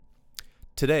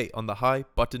today on the High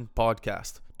Button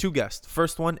Podcast. Two guests.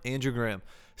 First one, Andrew Graham.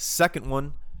 Second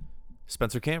one,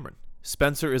 Spencer Cameron.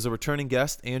 Spencer is a returning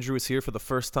guest. Andrew is here for the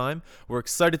first time. We're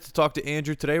excited to talk to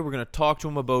Andrew today. We're going to talk to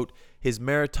him about his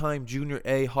Maritime Junior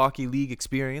A Hockey League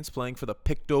experience playing for the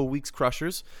Pictou Weeks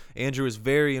Crushers. Andrew is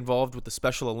very involved with the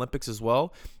Special Olympics as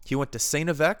well. He went to St.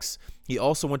 Avex. He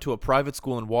also went to a private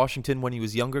school in Washington when he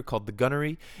was younger called the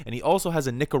Gunnery. And he also has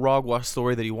a Nicaragua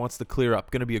story that he wants to clear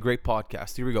up. Going to be a great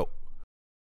podcast. Here we go.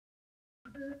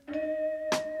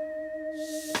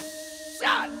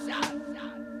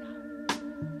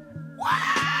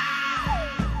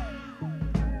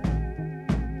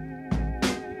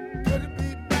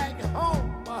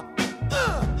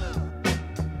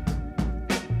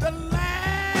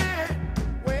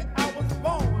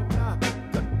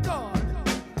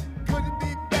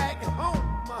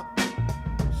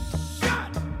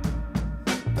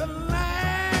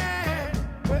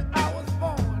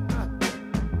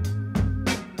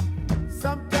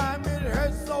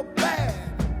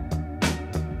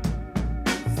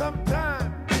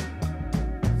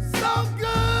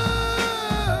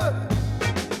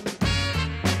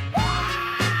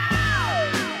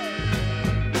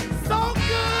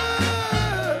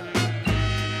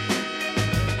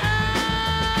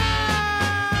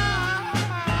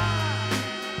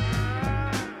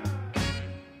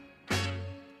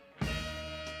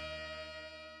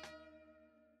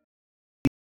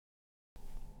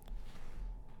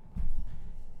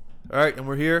 All right, and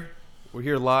we're here. We're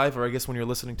here live, or I guess when you're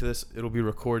listening to this, it'll be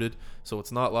recorded, so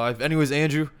it's not live. Anyways,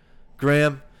 Andrew,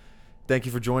 Graham, thank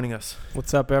you for joining us.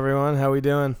 What's up, everyone? How we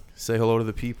doing? Say hello to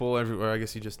the people everywhere. I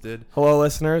guess you just did. Hello,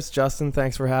 listeners. Justin,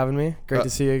 thanks for having me. Great to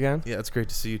see you again. Yeah, it's great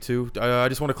to see you too. I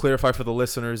just want to clarify for the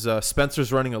listeners,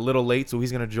 Spencer's running a little late, so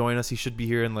he's going to join us. He should be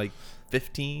here in like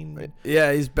 15.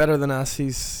 Yeah, he's better than us.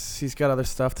 He's got other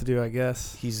stuff to do, I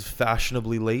guess. He's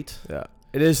fashionably late. Yeah.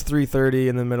 It is 3:30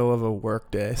 in the middle of a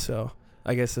work day, so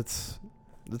I guess it's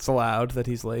allowed that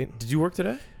he's late. Did you work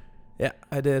today? Yeah,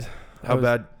 I did. How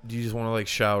bad do you just want to like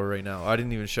shower right now? I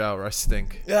didn't even shower. I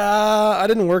stink. I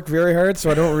didn't work very hard, so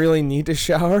I don't really need to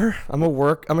shower. I'm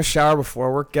a shower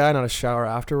before work guy, not a shower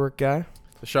after work guy.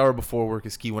 The shower before work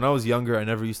is key. When I was younger, I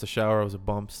never used to shower. I was a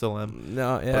bum. Still am.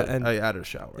 No, yeah. But and I added a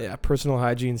shower. Yeah, personal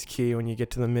hygiene's key when you get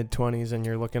to the mid-20s and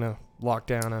you're looking to lock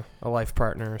down a life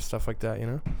partner or stuff like that, you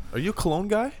know? Are you a cologne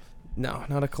guy? No,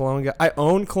 not a cologne guy. I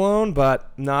own cologne,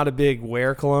 but not a big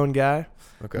wear cologne guy.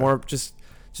 Okay. More just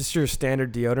your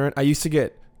standard deodorant. I used to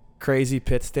get crazy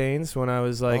pit stains when I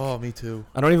was like... Oh, me too.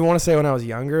 I don't even want to say when I was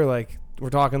younger. Like, we're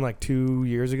talking like 2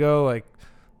 years ago, like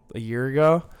a year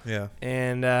ago. Yeah.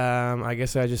 And I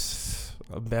guess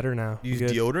I'm better now. You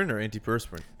use deodorant or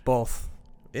antiperspirant? Both.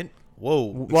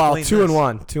 Well, 2 in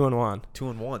 1. 2 in 1. 2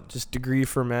 in 1. Just Degree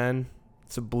for men.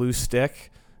 It's a blue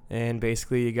stick. And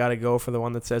basically, you got to go for the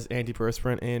one that says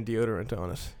antiperspirant and deodorant on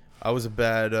it. I was a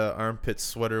bad armpit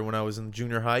sweater when I was in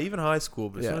junior high, even high school.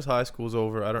 But as soon as high school's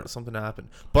over, something happened.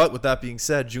 But with that being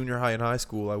said, junior high and high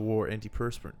school, I wore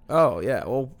antiperspirant. Oh, yeah.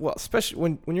 Well, especially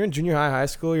when you're in junior high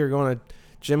school, you're going to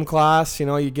gym class. You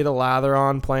know, you get a lather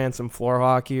on playing some floor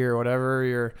hockey or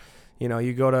whatever.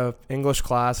 You go to English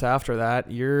class after that.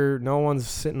 No one's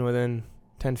sitting within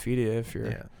 10 feet of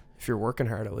you if you're working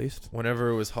hard, at least. Whenever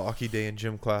it was hockey day in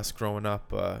gym class growing up,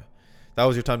 that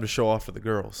was your time to show off for the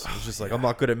girls. It was just like, I'm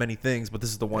not good at many things, but this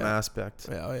is the one aspect.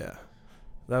 Yeah, oh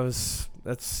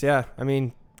yeah. I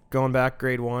mean, going back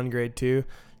grade 1, grade 2,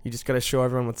 you just got to show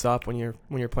everyone what's up when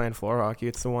you're playing floor hockey.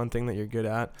 It's the one thing that you're good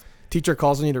at. Teacher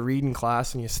calls on you to read in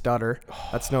class and you stutter.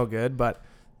 That's no good, but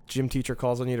gym teacher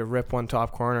calls on you to rip one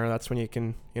top corner. That's when you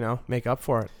can, make up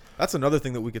for it. That's another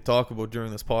thing that we could talk about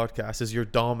during this podcast is your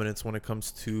dominance when it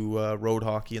comes to road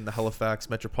hockey in the Halifax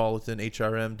Metropolitan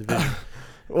HRM division.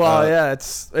 Well,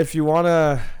 it's if you want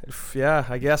to,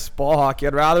 I guess ball hockey.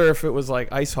 I'd rather if it was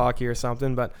like ice hockey or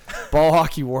something, but ball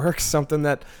hockey works. Something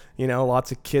that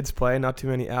lots of kids play, not too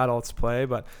many adults play.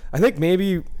 But I think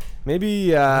maybe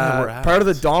part of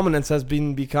the dominance has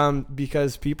become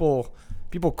because people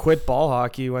quit ball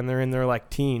hockey when they're in their like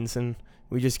teens and.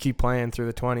 We just keep playing through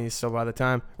the 20s, so by the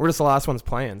time we're just the last ones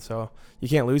playing, so you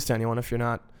can't lose to anyone if you're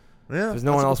not. Yeah, there's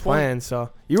no one else playing,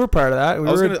 so you were part of that.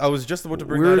 I was just about to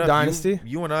bring that up. We were a dynasty.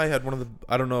 You and I had one of the.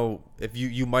 I don't know if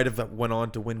you might have went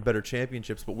on to win better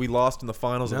championships, but we lost in the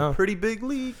finals in a pretty big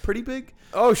league. Pretty big.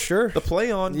 Oh sure. The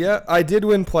play on. Yeah, I did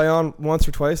win play on once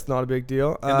or twice. Not a big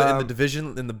deal. In the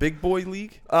division in the big boy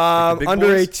league. Under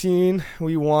boys? 18,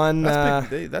 we won.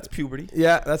 That's puberty.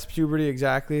 Yeah, that's puberty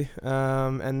exactly.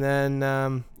 And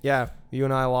then you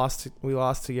and I lost. We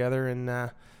lost together in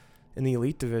the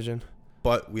elite division.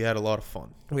 But we had a lot of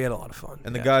fun.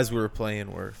 And the guys we were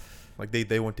playing were Like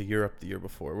they went to Europe the year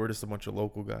before. We're just a bunch of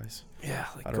local guys. Yeah,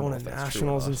 I like don't going know to if that's true or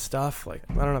nationals not. and stuff. Like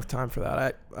I don't have time for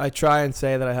that. I try and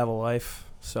say that I have a life.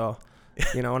 So,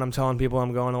 when I'm telling people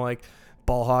I'm going to like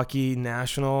ball hockey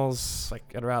nationals, like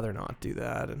I'd rather not do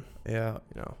that. And Yeah.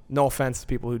 no offense to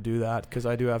people who do that, because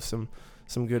I do have some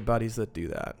good buddies that do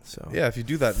that. So Yeah, if you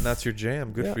do that and that's your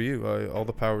jam, good Yeah. for you. All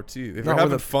the power to you. If Not you're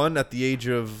having with fun at the age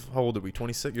of, how old are we?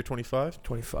 26? You're 25?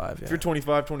 25. Yeah. If you're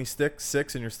 25,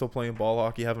 26, and you're still playing ball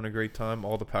hockey, having a great time,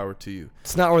 all the power to you.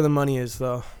 It's not where the money is,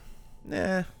 though.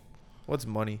 Nah. What's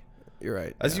money? You're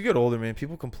right. As you get older, man,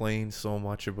 people complain so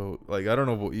much about, like, I don't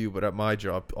know about you, but at my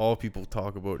job, all people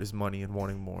talk about is money and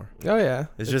wanting more. Oh yeah.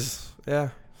 It's just yeah.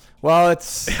 Well,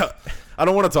 it's I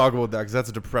don't want to talk about that because that's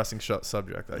a depressing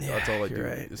subject. That's all I do you're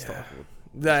right, is yeah. talk about.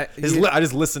 that. I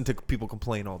just listen to people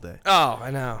complain all day. Oh, I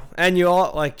know. And you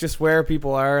all like just where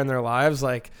people are in their lives.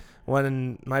 Like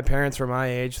when my parents were my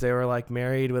age, they were like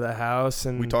married with a house,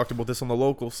 and We talked about this on the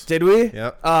locals. Did we?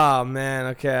 Yeah. Oh man.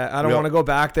 Okay. I don't We all- want to go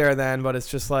back there then, but it's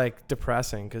just like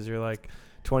depressing because you're like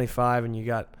 25 and you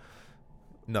got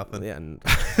Nothing. yeah,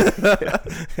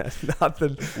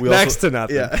 nothing. We Next also- to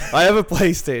nothing. yeah. I have a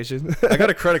PlayStation. I got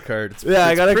a credit card. It's, Yeah,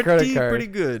 I it's got a pretty, credit card. Pretty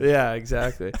good. Yeah,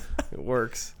 exactly. It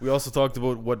works. We also talked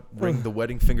about what ring the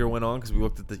wedding finger went on because we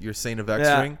looked at your Saint of X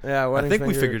Yeah, ring. yeah. I wedding think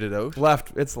we finger. figured it out.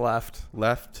 Left. It's left.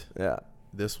 Left. Yeah.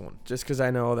 This one. Just because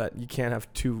I know that you can't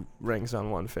have two rings on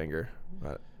one finger.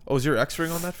 Oh, is your X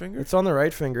ring on that finger? It's on the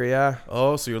right finger. Yeah.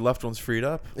 Oh, so your left one's freed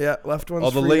up. Yeah. Left one's Oh,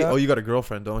 the freed late. up. Oh, you got a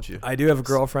girlfriend, don't you? I do have a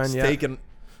girlfriend. Yeah.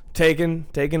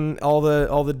 Taking all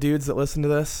the dudes that listen to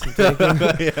this.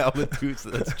 Yeah, all the dudes.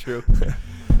 That's true.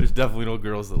 There's definitely no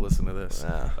girls that listen to this.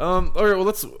 Yeah. All right. Well,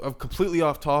 let's completely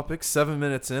off topic. 7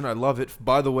 minutes in. I love it.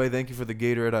 By the way, thank you for the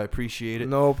Gatorade. I appreciate it.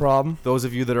 No problem. Those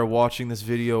of you that are watching this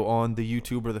video on the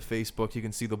YouTube or the Facebook, you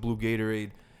can see the blue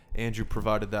Gatorade. Andrew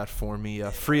provided that for me,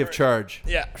 free of charge.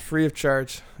 Yeah. Free of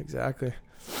charge. Exactly.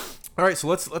 All right, so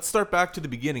let's start back to the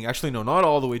beginning. Actually, no, not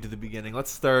all the way to the beginning. Let's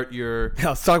start your. Yeah.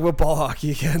 Let's talk about ball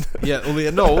hockey again. Yeah.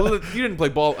 No, you didn't play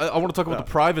ball. I want to talk about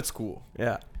the private school.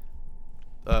 Yeah.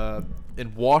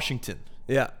 In Washington.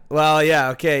 Yeah. Well,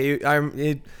 yeah. Okay.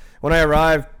 When I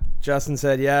arrived, Justin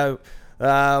said, "Yeah,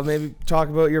 maybe talk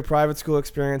about your private school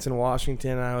experience in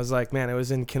Washington." And I was like, "Man, it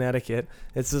was in Connecticut.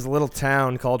 It's this little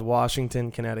town called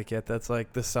Washington, Connecticut. That's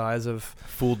like the size of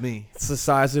Fooled me. It's the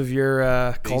size of your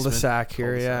cul-de-sac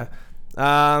here, Cul-de-sac.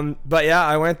 yeah. But yeah,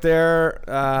 I went there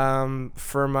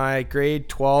for my grade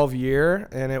 12 year,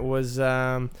 and it was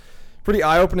pretty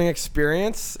eye-opening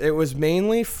experience. It was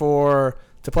mainly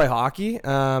to play hockey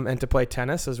and to play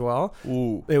tennis as well.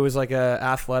 Ooh. It was like a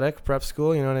athletic prep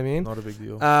school, you know what I mean? Not a big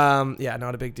deal. Yeah,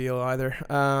 not a big deal either.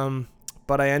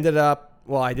 But I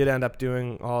did end up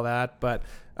doing all that, but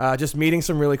just meeting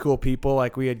some really cool people.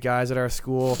 Like we had guys at our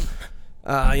school,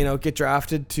 get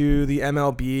drafted to the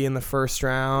MLB in the first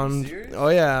round. serious? Oh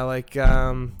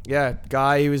yeah,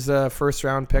 guy, he was the first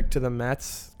round pick to the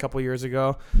Mets a couple years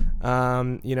ago.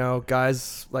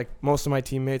 Guys like most of my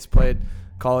teammates played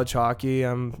college hockey.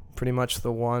 I'm pretty much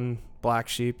the one black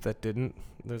sheep that didn't.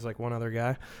 There's like one other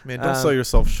guy. Man, don't sell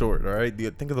yourself short, all right?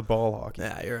 Think of the ball hockey.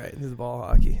 Yeah, you're right. This is ball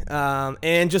hockey.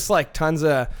 And just like tons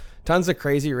of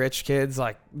crazy rich kids.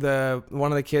 Like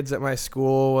one of the kids at my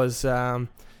school was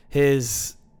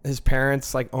his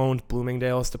parents like owned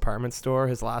Bloomingdale's department store.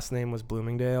 His last name was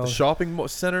Bloomingdale. The shopping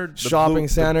center?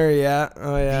 Center, yeah.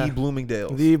 Oh yeah. The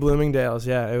Bloomingdale's. The Bloomingdale's,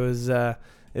 yeah. It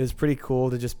was pretty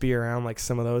cool to just be around like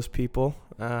some of those people.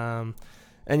 And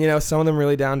some of them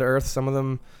really down to earth, some of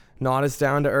them not as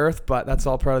down to earth, but that's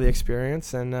all part of the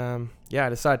experience. And I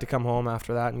decided to come home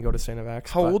after that and go to Saint of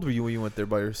X. How old were you when you went there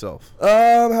by yourself?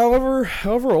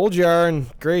 However old you are in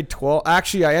grade 12.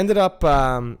 Actually, I ended up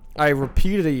I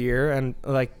repeated a year, and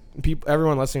like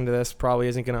everyone listening to this probably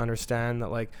isn't going to understand that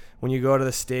like when you go to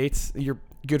the States, your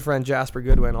good friend Jasper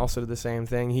Goodwin also did the same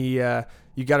thing. He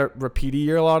you got to repeat a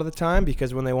year a lot of the time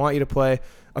because when they want you to play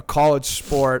a college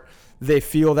sport, they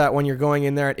feel that when you're going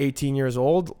in there at 18 years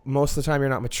old, most of the time you're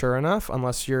not mature enough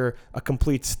unless you're a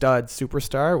complete stud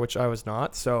superstar, which I was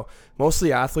not. So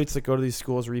mostly athletes that go to these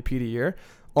schools repeat a year.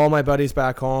 All my buddies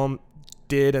back home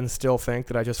did and still think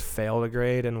that I just failed a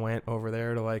grade and went over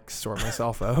there to like sort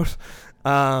myself out.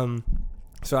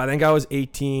 So I think I was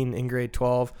 18 in grade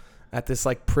 12 at this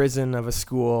like prison of a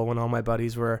school when all my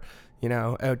buddies were,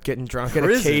 out getting drunk at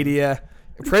Acadia.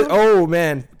 Oh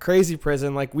man, crazy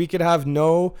prison. Like we could have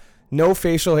no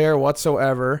facial hair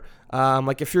whatsoever.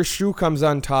 Like if your shoe comes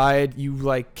untied, you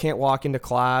like can't walk into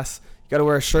class. You got to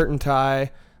wear a shirt and tie.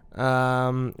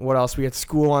 What else? We had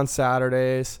school on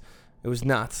Saturdays. It was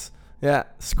nuts. Yeah,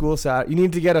 school Saturday. You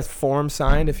need to get a form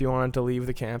signed if you wanted to leave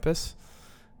the campus.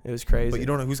 It was crazy. But you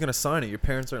don't know who's gonna sign it. Your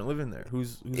parents aren't living there.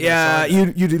 Who's yeah,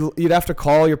 gonna sign it? you'd have to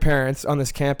call your parents on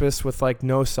this campus with like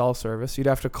no cell service. You'd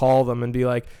have to call them and be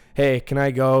like, "Hey, can I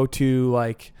go to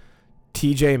like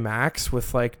TJ Maxx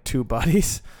with like 2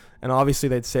 buddies?" And obviously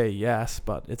they'd say yes,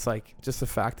 but it's like just the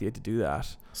fact that you had to do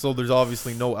that. So there's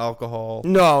obviously no alcohol.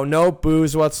 No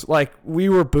booze. We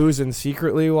were boozing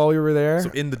secretly while we were there.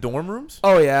 So in the dorm rooms?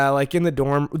 Oh yeah, like in the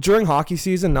dorm during hockey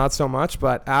season, not so much,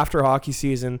 but after hockey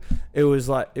season, it was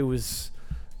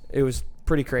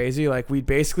pretty crazy. Like we'd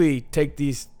basically take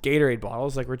these Gatorade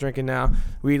bottles, like we're drinking now.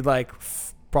 We'd like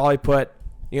probably put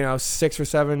 6 or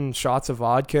 7 shots of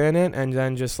vodka in it, and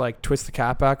then just like twist the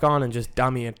cap back on and just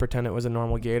dummy it, pretend it was a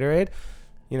normal Gatorade.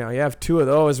 You have 2 of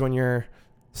those when you're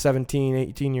 17,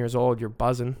 18 years old. You're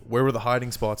buzzing. Where were the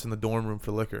hiding spots in the dorm room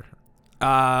for liquor?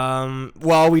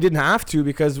 Well, we didn't have to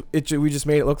because we just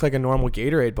made it look like a normal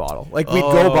Gatorade bottle. Like we'd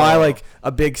go buy like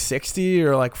a big 60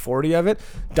 or like 40 of it,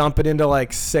 dump it into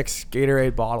like 6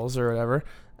 Gatorade bottles or whatever,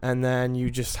 and then you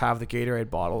just have the Gatorade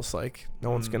bottles. Like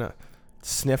no one's gonna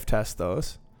sniff test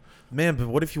those. Man, but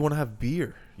what if you want to have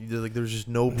beer? There's just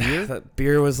no beer? That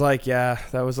beer was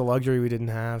that was a luxury we didn't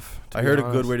have. I heard a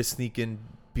good way to sneak in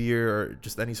beer or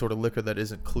just any sort of liquor that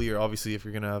isn't clear. Obviously, if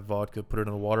you're going to have vodka, put it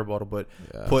in a water bottle, but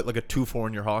put like a 2-4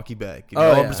 in your hockey bag.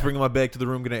 I'm just bringing my bag to the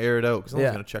room, going to air it out because no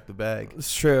one's going to check the bag.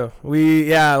 It's true. We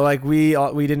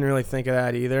didn't really think of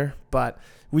that either, but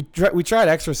we tried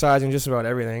exercising just about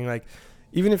everything. Like,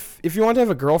 even if you wanted to have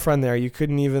a girlfriend there, you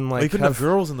couldn't even you couldn't have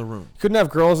girls in the room. Couldn't have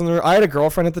girls in the room. I had a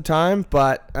girlfriend at the time,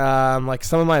 but like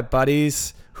some of my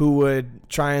buddies who would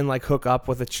try and like hook up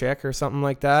with a chick or something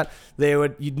like that,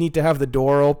 you'd need to have the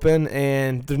door open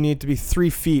and there needed to be 3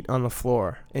 feet on the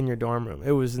floor in your dorm room.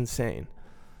 It was insane.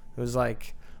 It was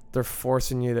like they're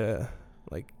forcing you to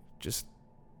like just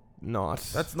not.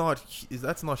 That's not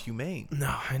humane.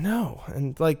 No, I know.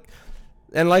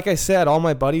 And like I said, all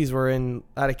my buddies were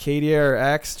at Acadia or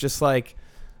X, just like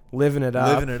living it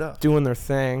up, doing their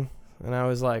thing. And I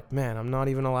was like, man, I'm not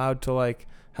even allowed to like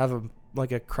have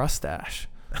a crustache.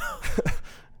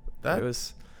 It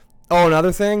was. Oh,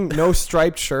 another thing, no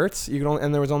striped shirts.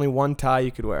 And there was only 1 tie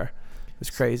you could wear. It was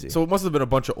crazy. So it must have been a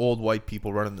bunch of old white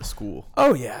people running the school.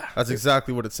 Oh yeah, that's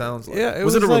exactly what it sounds like. Yeah,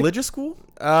 was it a religious school?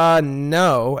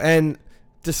 No, and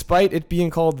despite it being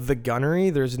called the Gunnery,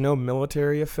 there's no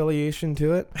military affiliation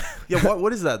to it. Yeah,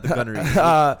 what is that? The Gunnery.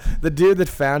 The dude that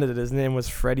founded it, his name was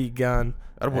Freddie Gunn.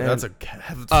 That's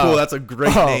a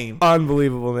great name.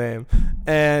 Unbelievable name.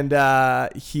 And the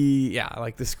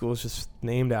school's just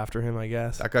named after him, I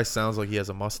guess. That guy sounds like he has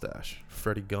a mustache.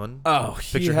 Freddie Gunn. Oh,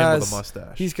 Picture him with a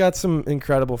mustache. He's got some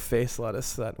incredible face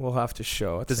lettuce that we'll have to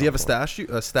show. Does he have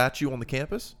a statue on the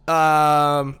campus?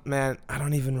 Man, I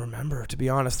don't even remember, to be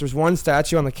honest. There's one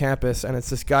statue on the campus, and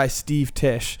it's this guy, Steve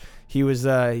Tisch. He was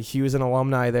an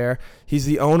alumni there. He's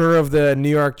the owner of the New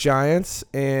York Giants,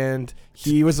 and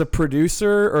he was a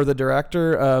producer or the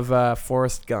director of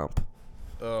Forrest Gump.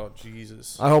 Oh,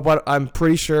 Jesus. I'm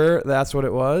pretty sure that's what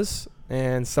it was,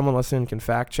 and someone listening can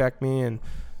fact check me and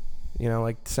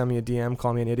send me a DM,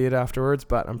 call me an idiot afterwards,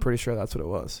 but I'm pretty sure that's what it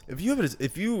was.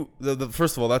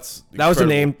 First of all, that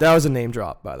was a name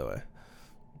drop, by the way.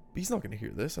 He's not going to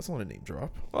hear this. That's not a name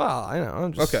drop. Well, I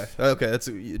know. Okay.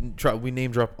 We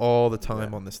name drop all the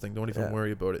time on this thing. Don't even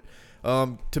worry about it.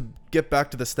 To get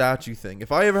back to the statue thing,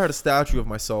 if I ever had a statue of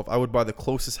myself, I would buy the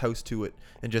closest house to it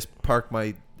and just park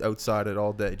my outside it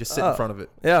all day. Just sit in front of it.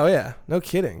 Yeah, oh yeah. No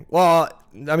kidding. Well,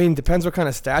 I mean, depends what kind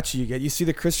of statue you get. You see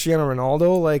the Cristiano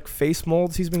Ronaldo face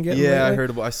molds he's been getting? Yeah,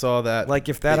 lately? I saw that. Like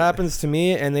if that happens to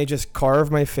me and they just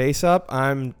carve my face up,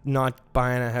 I'm not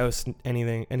buying a house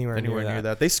anywhere near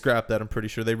that. They scrapped that. I'm pretty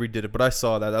sure they redid it, but I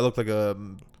saw that. That looked like a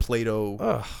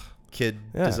Play-Doh kid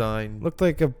design. Looked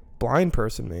like a blind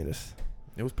person made it.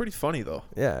 It was pretty funny though.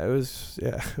 Yeah, it was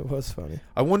funny.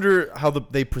 I wonder how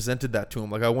they presented that to him.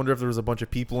 Like, I wonder if there was a bunch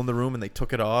of people in the room and they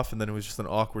took it off, and then it was just an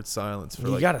awkward silence.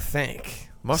 You gotta think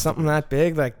something that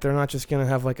big. Like, they're not just gonna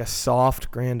have like a soft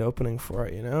grand opening for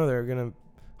it. They're gonna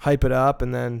hype it up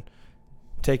and then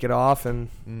take it off, and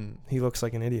he looks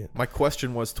like an idiot. My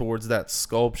question was towards that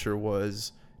sculpture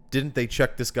was, didn't they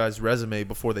check this guy's resume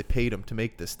before they paid him to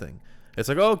make this thing? It's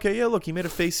like, oh, okay, yeah, look, he made a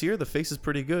face here. The face is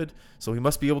pretty good. So he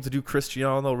must be able to do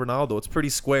Cristiano Ronaldo. It's pretty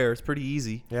square. It's pretty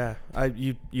easy. Yeah,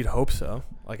 you'd hope so.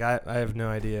 Like, I have no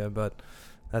idea, but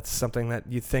that's something that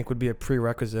you'd think would be a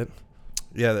prerequisite.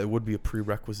 Yeah, that would be a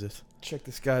prerequisite. Check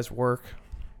this guy's work.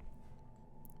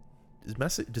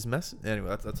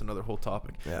 Anyway, that's another whole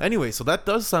topic. Yeah. Anyway, so that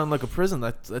does sound like a prison.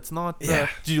 That's not. Yeah.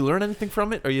 Did you learn anything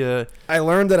from it? I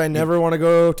learned that I never want to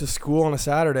go to school on a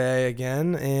Saturday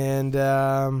again,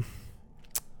 and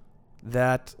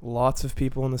that lots of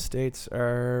people in the States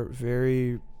are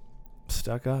very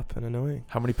stuck up and annoying.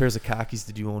 How many pairs of khakis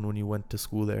did you own when you went to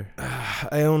school there?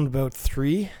 I owned about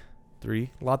 3.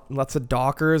 3? Lots of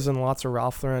Dockers and lots of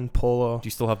Ralph Lauren polo. Do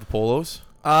you still have the polos?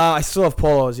 I still have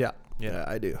polos, yeah. Yeah,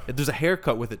 I do. There's a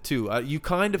haircut with it too. You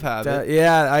kind of have it.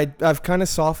 Yeah, I've kind of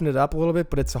softened it up a little bit,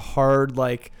 but it's a hard,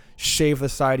 like, shave the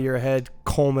side of your head,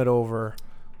 comb it over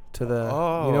to the,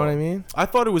 you know what I mean? I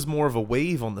thought it was more of a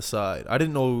wave on the side. I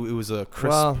didn't know it was a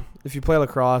crisp. Well, if you play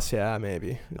lacrosse, yeah,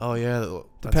 maybe. Oh, yeah,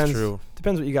 that's true.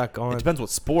 Depends what you got going. It depends what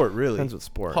sport, really. Depends what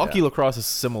sport. Hockey, lacrosse is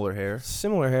similar hair.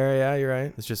 Similar hair, yeah, you're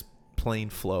right. It's just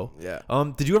plain flow. Yeah.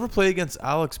 Did you ever play against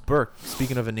Alex Burke?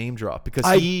 Speaking of a name drop, because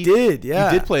I did.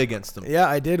 Yeah. You did play against him. Yeah,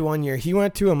 I did one year. He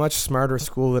went to a much smarter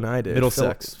school than I did.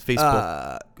 Middlesex.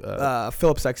 Facebook.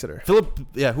 Phillips Exeter. Who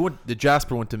went? The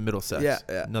Jasper went to Middlesex. Yeah.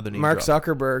 Another name Mark drop.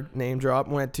 Zuckerberg, name drop,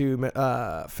 went to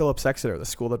Phillips Exeter, the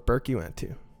school that Berkey went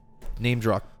to. Name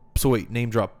drop. So wait, name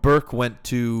drop. Burke went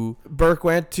to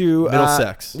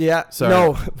Middlesex. Yeah.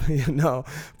 Sorry. No.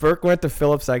 Burke went to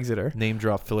Phillips Exeter. Name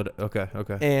drop.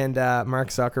 Okay. And Mark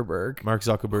Zuckerberg.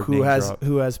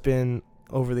 Who has been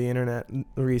over the internet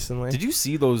recently. Did you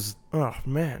see those? Oh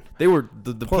man, they were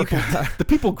the people. Guy. The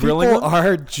people grilling. People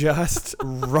are just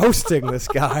roasting this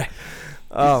guy.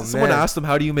 Oh, someone man. asked him,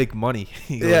 "How do you make money?"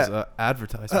 He goes,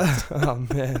 "Advertising." Oh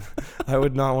man, I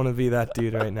would not want to be that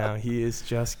dude right now. He is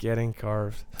just getting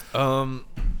carved. Oh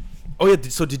yeah.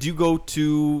 So did you go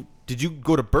to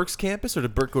Burke's campus, or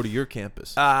did Burke go to your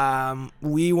campus?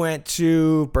 We went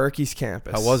to Berkey's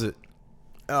campus. How was it?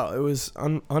 Oh, it was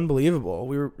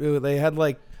unbelievable. They had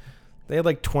like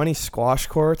 20 squash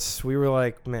courts. We were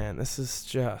like, man, this is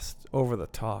just over the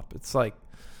top. It's like.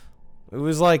 It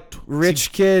was like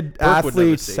rich kid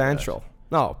athlete central.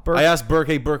 That. No, Burke. I asked Burke,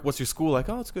 "Hey Burke, what's your school like?"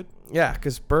 "Oh, it's good." Yeah,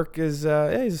 because Burke is he's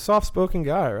a soft-spoken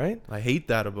guy, right? I hate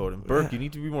that about him. Burke, you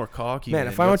need to be more cocky. Man,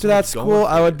 if I went to that school,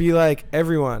 I would be like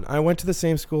everyone. I went to the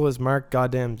same school as Mark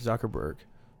goddamn Zuckerberg,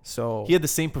 so he had the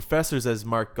same professors as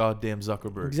Mark goddamn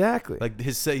Zuckerberg. Exactly. Like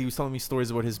he was telling me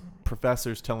stories about his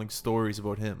professors telling stories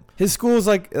about him. His school is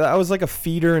like I was like a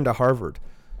feeder into Harvard.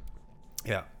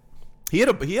 Yeah.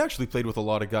 He actually played with a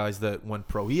lot of guys that went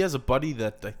pro. He has a buddy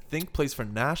that I think plays for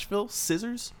Nashville,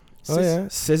 Scissors. Oh yeah,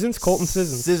 Sissons, Colton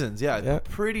Sissons. Sissons, yeah. I'm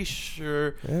pretty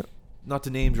sure. Yeah. Not to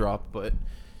name drop, but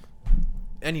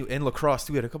anyway, in lacrosse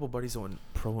too. We had a couple buddies that went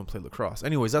pro and played lacrosse.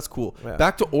 Anyways, that's cool. Yeah.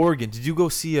 Back to Oregon. Did you go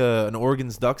see an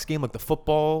Oregon's Ducks game, like the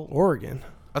football? Oregon.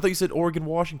 I thought you said Oregon,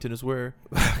 Washington is where.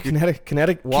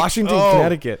 Connecticut, Washington,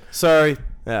 Connecticut. Sorry.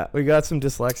 Yeah, we got some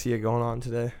dyslexia going on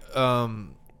today.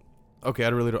 Okay,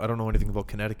 I don't know anything about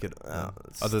Connecticut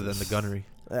other than the Gunnery.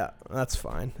 Yeah, that's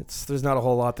fine. There's not a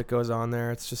whole lot that goes on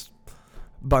there. It's just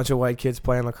a bunch of white kids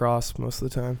playing lacrosse most of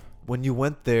the time. When you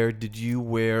went there, did you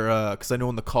wear? Because I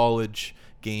know in the college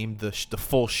game, the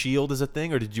full shield is a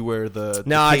thing, or did you wear the?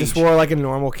 No, I just wore like a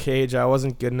normal cage. I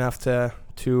wasn't good enough to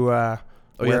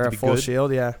wear a full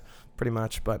shield. Yeah, pretty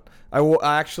much. But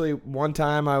I actually one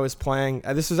time I was playing.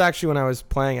 This was actually when I was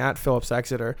playing at Phillips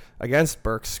Exeter against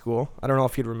Burke's school. I don't know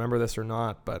if you'd remember this or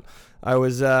not, but I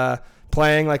was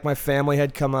playing. Like my family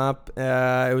had come up.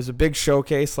 It was a big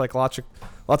showcase, like lots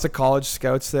of college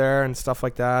scouts there and stuff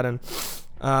like that. And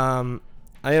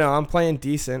I'm playing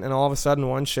decent, and all of a sudden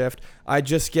one shift I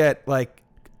just get like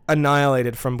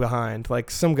annihilated from behind. Like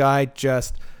some guy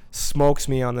just smokes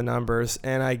me on the numbers,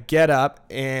 and I get up,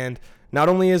 and not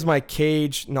only is my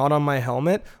cage not on my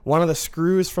helmet, one of the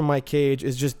screws from my cage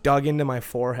is just dug into my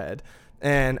forehead,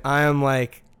 and I'm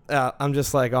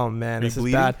just like, oh man, this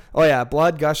is bad. Oh yeah,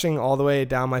 blood gushing all the way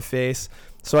down my face.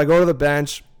 So I go to the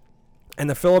bench, and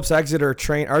the Phillips Exeter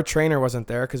our trainer wasn't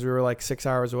there because we were like 6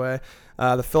 hours away.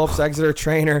 The Phillips Exeter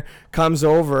trainer comes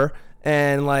over,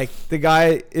 and like the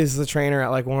guy is the trainer at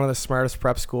like one of the smartest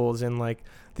prep schools in like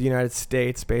the United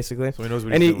States, basically. So he knows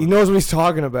what he knows what he's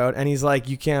talking about, and he's like,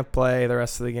 you can't play the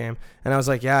rest of the game. And I was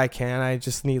like, yeah, I can. I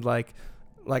just need like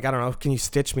I don't know, can you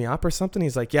stitch me up or something?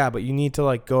 He's like, yeah, but you need to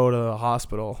like go to the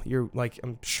hospital. You're like,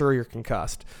 I'm sure you're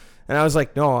concussed. And I was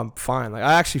like, no, I'm fine. Like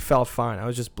I actually felt fine. I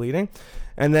was just bleeding.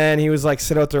 And then he was like,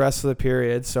 sit out the rest of the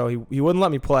period. So he wouldn't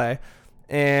let me play.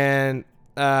 And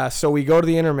so we go to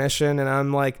the intermission, and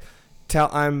I'm like,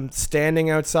 I'm standing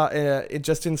outside,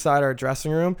 just inside our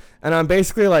dressing room, and I'm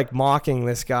basically like mocking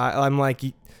this guy. I'm like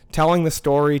telling the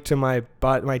story to my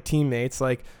teammates,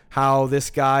 like how this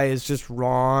guy is just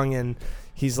wrong, and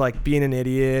he's like being an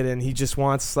idiot, and he just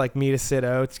wants like me to sit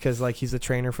out because like he's the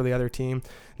trainer for the other team.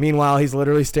 Meanwhile, he's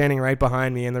literally standing right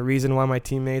behind me, and the reason why my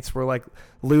teammates were like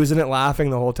losing it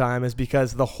laughing the whole time is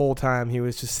because the whole time he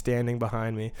was just standing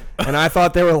behind me, and I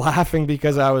thought they were laughing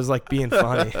because I was like being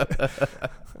funny.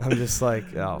 I'm just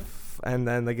like, oh, and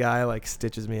then the guy like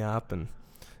stitches me up, and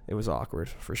it was awkward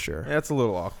for sure. Yeah, it's a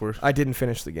little awkward. I didn't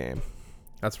finish the game.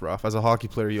 That's rough. As a hockey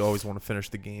player, you always want to finish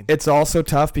the game. It's also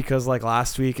tough because like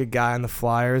last week, a guy on the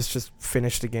Flyers just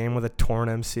finished the game with a torn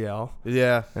MCL.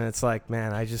 Yeah. And it's like,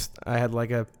 man, I had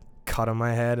like a cut on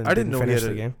my head and I didn't know finish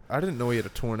the game. I didn't know he had a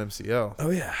torn MCL.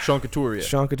 Oh yeah. Sean Couturier.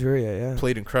 Sean Couturier, yeah.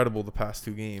 Played incredible the past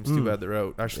 2 games. Too bad they're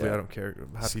out. Actually, Yeah. I don't care.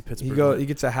 I'm happy Pittsburgh. He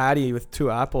gets a Hattie with 2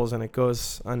 apples and it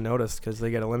goes unnoticed because they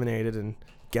get eliminated, and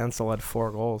Gensel had 4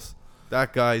 goals.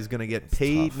 That guy is going to get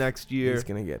paid next year. He's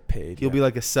going to get paid. He'll be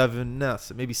like a 7,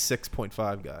 maybe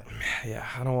 6.5 guy. Yeah,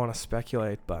 I don't want to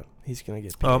speculate, but he's going to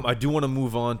get paid. I do want to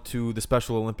move on to the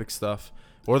Special Olympics stuff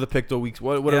or the Pictou weeks.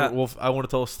 Whatever. Yeah. Well, I want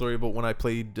to tell a story about when I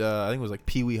played, I think it was like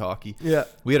Pee-wee hockey. Yeah.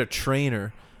 We had a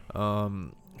trainer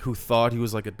who thought he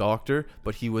was like a doctor,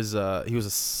 but he was a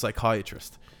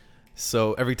psychiatrist.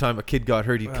 So every time a kid got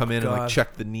hurt, he'd come in and like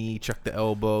check the knee, check the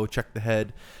elbow, check the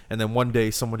head. And then one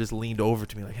day someone just leaned over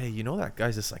to me like, hey, you know that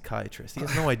guy's a psychiatrist. He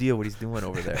has no idea what he's doing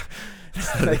over there.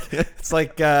 It's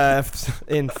like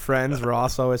in Friends,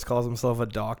 Ross always calls himself a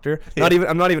doctor. Yeah.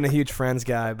 I'm not even a huge Friends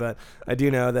guy, but I do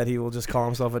know that he will just call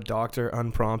himself a doctor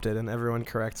unprompted, and everyone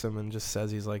corrects him and just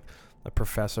says he's like a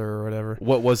professor or whatever.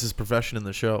 What was his profession in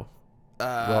the show?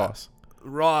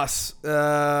 Ross,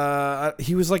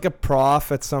 he was like a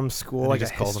prof at some school, And like he a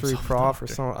just called history himself a prof or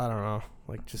doctor. something. I don't know,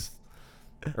 like just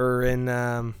or in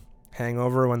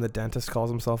Hangover when the dentist calls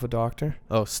himself a doctor.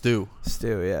 Oh, Stu.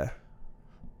 Yeah,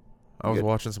 I was Good.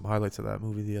 watching some highlights of that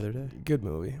movie the other day. good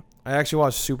movie. I actually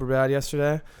watched Superbad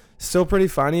yesterday. Still pretty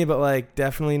funny, but like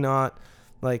definitely not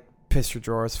like piss your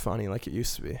drawers funny like it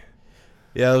used to be.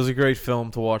 Yeah, it was a great film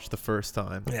to watch the first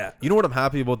time. Yeah, You know what I'm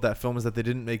happy about that film is that they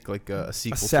didn't make like a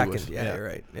sequel a second. to it. Yeah, you're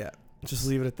right. Yeah, just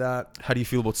leave it at that. How do you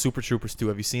feel about Super Troopers 2?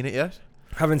 Have you seen it yet?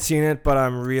 Haven't seen it, but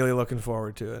I'm really looking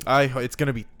forward to it. It's going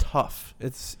to be tough.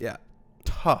 It's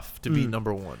Tough to be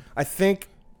number 1. I think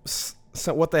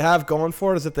so what they have going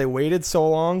for it is that they waited so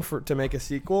long to make a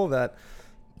sequel that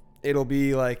it'll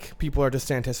be like people are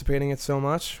just anticipating it so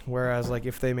much. Whereas like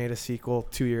if they made a sequel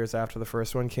 2 years after the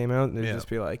first one came out, they'd just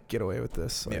be like, get away with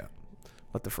this. Like,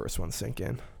 let the first one sink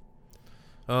in.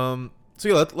 So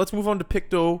yeah, let's move on to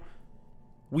Pictou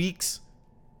weeks.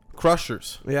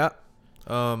 Crushers. Yeah.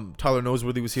 Tyler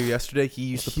Noseworthy was here yesterday. He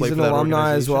used to play He's for an that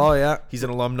alumni as organization. well, yeah. He's an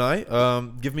alumni.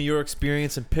 Give me your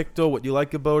experience in Pictou, what you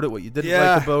like about it, what you didn't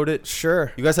like about it.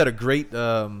 Sure. You guys had a great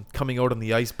coming out on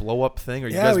the ice blow up thing, or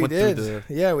you Yeah, guys we went did. through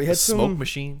We the had smoke some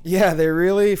machine. Yeah, they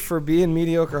really, for being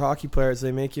mediocre hockey players,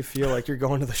 they make you feel like you're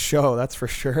going to the show. That's for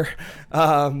sure.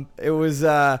 It was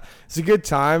a good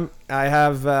time. I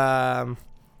have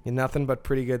nothing but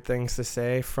pretty good things to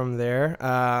say from there.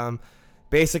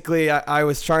 Basically, I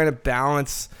was trying to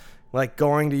balance like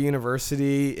going to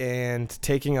university and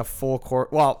taking a full course.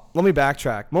 Well, let me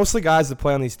backtrack. Most of the guys that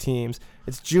play on these teams,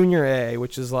 it's junior A,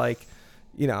 which is like,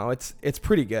 it's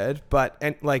pretty good. But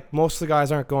like most of the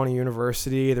guys aren't going to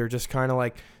university. They're just kind of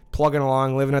like plugging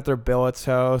along, living at their billet's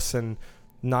house and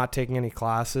not taking any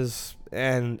classes.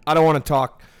 And I don't want to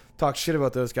talk shit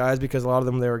about those guys because a lot of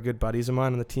them, they were good buddies of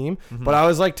mine on the team. Mm-hmm. But I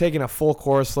was like taking a full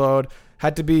course load.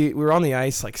 We were on the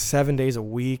ice like 7 days a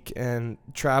week, and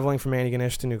traveling from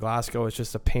Antigonish to New Glasgow was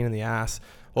just a pain in the ass.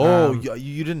 Oh,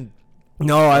 you didn't.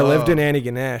 No, I lived in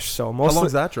Antigonish, so How long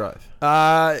is that drive?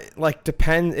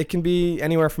 It can be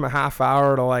anywhere from a half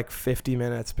hour to like 50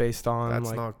 minutes based on That's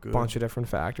like not a good. bunch of different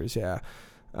factors. Yeah.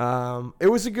 It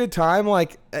was a good time.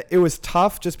 Like it was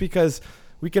tough just because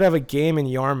we could have a game in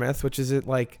Yarmouth, which is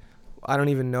like, I don't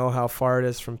even know how far it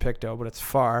is from Pictou, but it's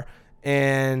far.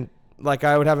 And like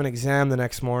I would have an exam the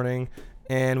next morning,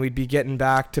 and we'd be getting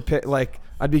back to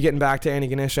I'd be getting back to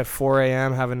Antigonish at 4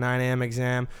 a.m., have a 9 a.m.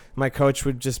 exam. My coach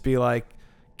would just be like,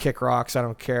 kick rocks, I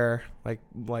don't care, like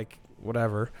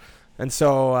whatever. And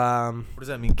so What does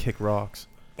that mean, kick rocks?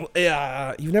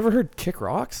 yeah, you've never heard kick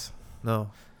rocks?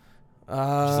 No. I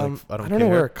Just like, I don't don't know care.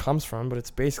 where it comes from, but it's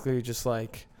basically just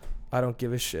like, I don't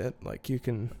give a shit. Like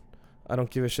I don't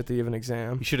give a shit that you have an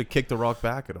exam. You should have kicked the rock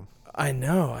back at him. I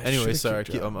know. Anyway, sorry.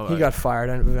 He got fired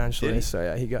eventually, Did he? so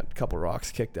yeah, he got a couple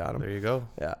rocks kicked at him. There you go.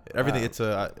 Yeah, Everything.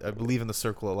 I believe in the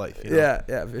circle of life. You know?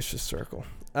 Yeah, vicious circle.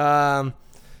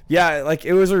 Yeah, like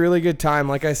it was a really good time.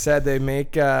 Like I said, they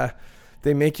make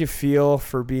you feel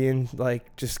for being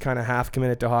like just kind of half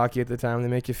committed to hockey at the time. They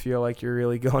make you feel like you're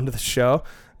really going to the show.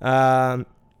 And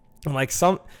like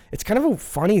it's kind of a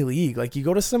funny league. Like you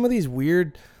go to some of these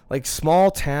weird, like small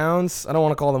towns. I don't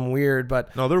want to call them weird,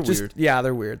 but No, they're weird. Yeah,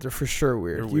 they're weird. They're for sure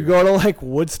weird. They're You weird. go to like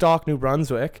Woodstock, New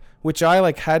Brunswick, which I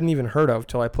like hadn't even heard of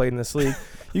till I played in this league.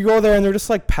 You go there and they're just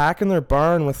like packing their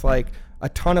barn with like a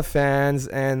ton of fans,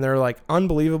 and they're like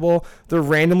unbelievable. They're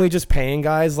randomly just paying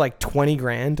guys like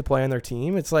 $20,000 to play on their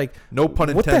team. It's like, No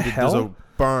pun what the intended. There's hell?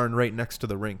 a barn right next to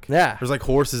the rink. Yeah. There's like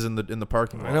horses in the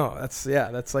parking lot. I know.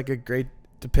 That's like a great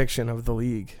depiction of the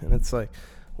league. And it's like,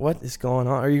 what is going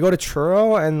on? Or you go to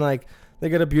Truro and like they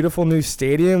got a beautiful new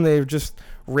stadium. They're just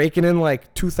raking in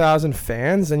like 2,000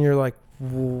 fans, and you're like,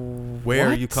 Where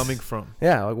are you coming from?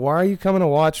 Yeah, like why are you coming to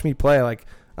watch me play? Like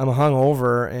I'm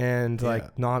hungover and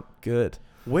like not good.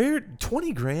 Where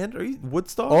 $20,000? Are you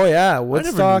Woodstock? Oh yeah,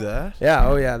 Woodstock. I never knew that. Yeah,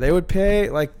 oh yeah, they would pay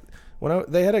like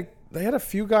they had a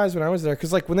few guys when I was there,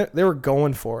 because like when they were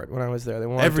going for it when I was there. They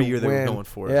wanted Every to year they win. were going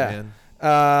for it, Yeah.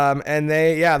 man. And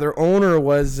their owner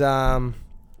was one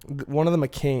of the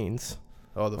McCains.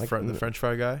 Oh, the French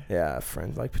fry guy? Yeah,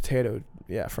 like potato.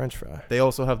 Yeah, French fry. They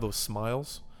also have those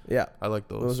smiles. Yeah, I like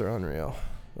those. Those are unreal.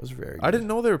 Those are very good. I didn't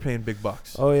know they were paying big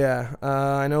bucks. Oh yeah,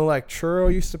 I know like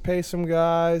Churro used to pay some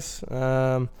guys.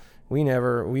 We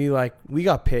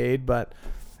got paid, but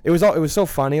it was so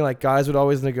funny. Like guys would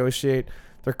always negotiate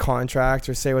their contracts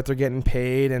or say what they're getting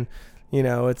paid, and you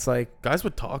know it's like Guys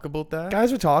would talk about that.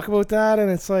 and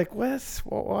it's like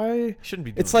why? You shouldn't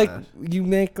be doing It's like that. you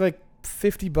make like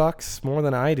 $50 more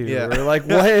than I do. Yeah. Or like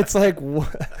what? It's like what?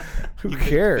 Who You make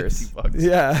cares? $50.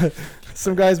 Yeah,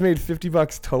 some guys made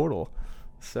 $50 total.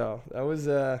 So that was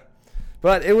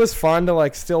but it was fun to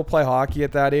like still play hockey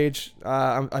at that age.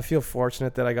 I feel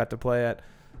fortunate that I got to play at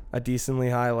a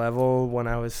decently high level when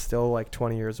I was still like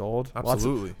 20 years old.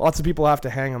 Absolutely. Lots of people have to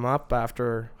hang them up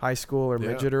after high school or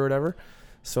midget or whatever.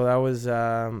 So that was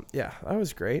that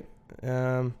was great.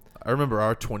 I remember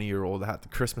our 20-year-old at the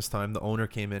Christmas time, the owner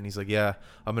came in. He's like, yeah,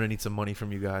 I'm going to need some money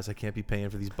from you guys. I can't be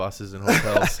paying for these buses and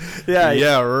hotels.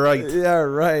 Yeah, right. Yeah,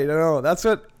 right. I know.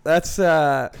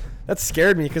 That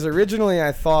scared me, because originally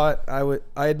I thought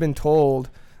I had been told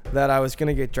that I was going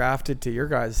to get drafted to your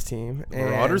guys' team.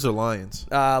 Marauders or Lions?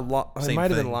 It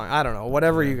might have been Lions. I don't know.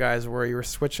 Whatever you guys were. You were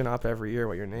switching up every year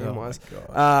what your name was.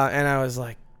 My God. And I was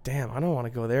like, damn, I don't want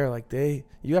to go there. Like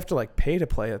you have to like pay to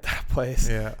play at that place.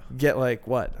 Yeah. Get like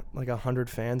what? Like 100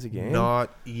 fans a game?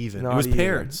 Not even. Not It was even.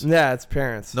 parents. Yeah, it's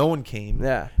parents. No one came.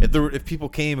 Yeah. If people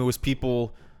came, it was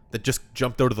people that just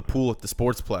jumped out of the pool at the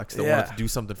Sportsplex that wanted to do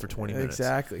something for 20 minutes.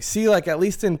 Exactly. See, like at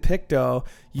least in Pictou,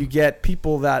 you get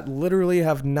people that literally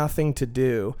have nothing to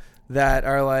do that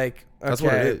are like, okay, That's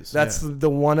what it is. That's the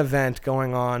one event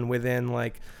going on within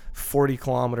like 40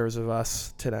 kilometers of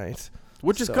us tonight.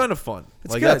 Which is kind of fun.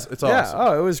 It's like good. It's awesome.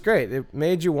 Oh, it was great. It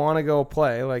made you want to go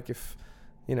play. Like if,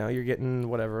 you're getting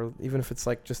whatever, even if it's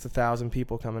like just 1,000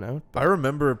 people coming out. I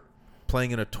remember playing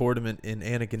in a tournament in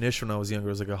Antigonish when I was younger.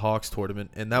 It was like a Hawks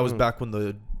tournament, and that was back when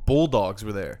the Bulldogs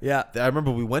were there. Yeah. I remember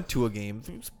we went to a game.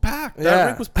 It was packed. That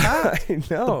rink was packed. I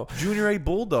know. The Junior A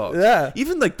Bulldogs. Yeah.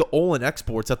 Even like the Olin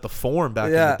Exports at the Forum back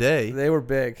in the day. They were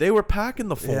big. They were packing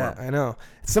the Forum. Yeah, I know.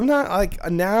 Sometimes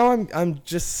like now I'm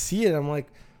just see it. I'm like,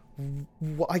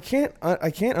 I can't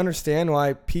understand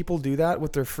why people do that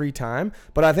with their free time.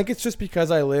 But I think it's just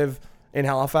because I live in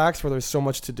Halifax where there's so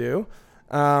much to do.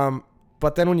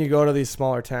 But then when you go to these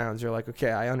smaller towns, you're like,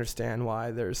 okay, I understand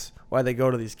why they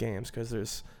go to these games, because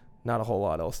there's not a whole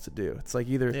lot else to do. It's like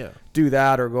either do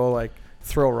that or go like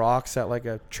throw rocks at like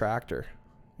a tractor,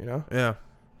 Yeah.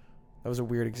 That was a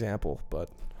weird example, but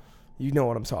you know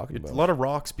what I'm talking about. A lot of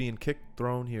rocks being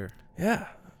thrown here. Yeah.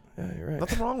 Yeah, you're right.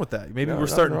 Nothing wrong with that. Maybe we're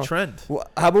starting a trend. Well,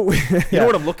 how about we? You know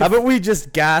what I'm looking How about we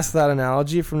just gas that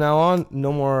analogy from now on?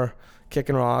 No more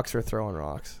kicking rocks or throwing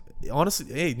rocks.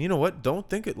 Honestly, hey, you know what? Don't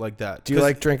think it like that. Do you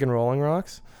like drinking Rolling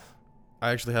Rocks? I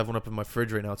actually have one up in my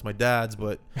fridge right now. It's my dad's,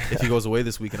 but if he goes away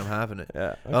this weekend, I'm having it.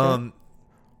 Yeah. Okay.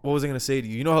 What was I gonna say to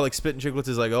you? You know how like spitting chiclets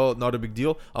is like, oh, not a big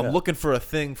deal. I'm looking for a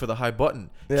thing for the high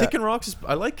button. Yeah. Kicking rocks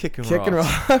I like kicking Kicking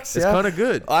rocks. It's kind of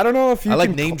good. I don't know if you. I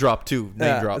like can name drop too.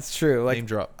 Name drop. That's true. Like name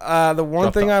drop. The one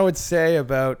Drop thing top. I would say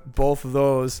about both of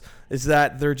those is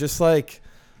that they're just like.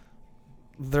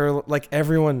 They're like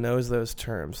everyone knows those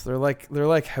terms. They're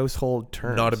like household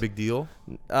terms. Not a big deal.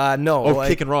 No. Oh, like,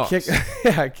 kicking rocks.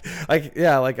 Like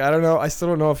I don't know. I still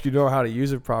don't know if you know how to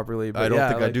use it properly. But I don't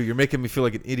think I do. You're making me feel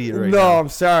like an idiot right no, now. I'm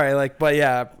sorry. Like, but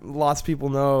yeah, lots of people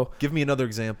know. Give me another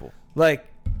example. Like,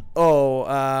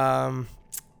 my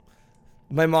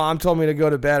mom told me to go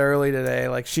to bed early today.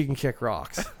 Like, she can kick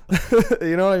rocks.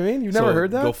 You know what I mean? You've never heard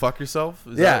that? Go fuck yourself?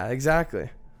 Exactly.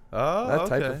 Oh, that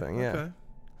type of thing. Yeah.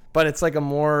 But it's like a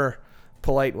more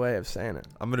polite way of saying it.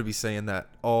 I'm gonna be saying that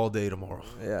all day tomorrow.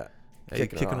 Yeah. Hey,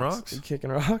 kicking rocks? You kicking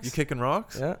rocks? You kicking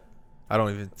rocks? Yeah. I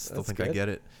don't even still That's think good. I get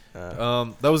it.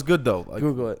 That was good though. Like,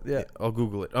 Google it. Yeah. I'll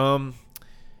Google it.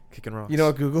 Kicking rocks. You know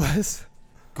what Google is?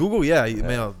 Google, yeah,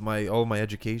 all my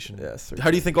education. Yes.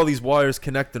 How do you think all these wires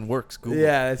connect and works? Google.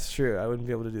 Yeah, it's true. I wouldn't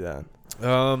be able to do that.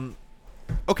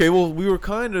 Okay, well, we were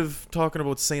kind of talking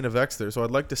about Saint FX there, so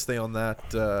I'd like to stay on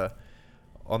that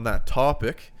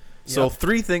topic. So Yep.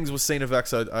 3 things with Saint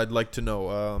FX I'd like to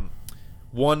know.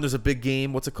 One, there's a big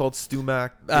game. What's it called?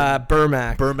 BurMac.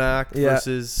 BurMac. Yeah.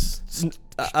 Versus.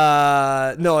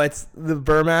 No, it's the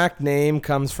BurMac name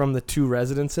comes from the 2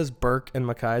 residences, Burke and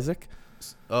McIsaac.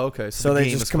 Oh, okay. So the they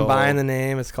game just is combine called, the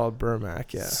name. It's called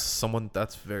BurMac. Yeah.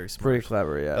 That's very smart. Pretty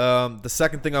clever. Yeah. The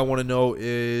second thing I want to know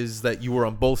is that you were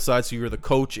on both sides. So you were the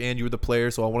coach and you were the player.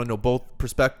 So I want to know both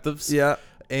perspectives. Yeah.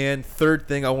 And third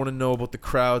thing, I want to know about the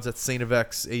crowds at Saint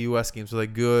FX AUS games. Are they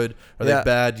good? Are they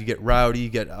bad? You get rowdy, you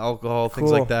get alcohol,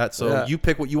 things like that. So you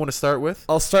pick what you want to start with.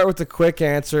 I'll start with the quick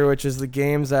answer, which is the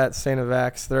games at Saint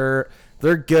FX.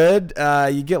 They're good.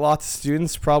 You get lots of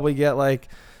students. Probably get like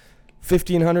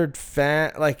 1,500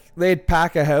 fan. Like they'd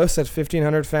pack a house at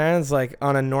 1,500 fans. Like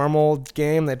on a normal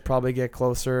game, they'd probably get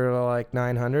closer to like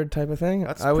 900 type of thing.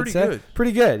 I would say good.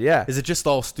 Pretty good. Yeah. Is it just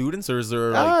all students, or is there?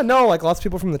 Like No. Like lots of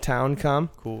people from the town come.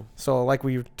 Cool. So like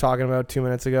we were talking about 2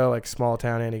 minutes ago, like small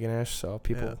town Antigonish. So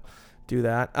people do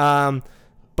that.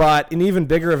 But an even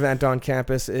bigger event on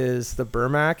campus is the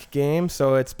BurMac game.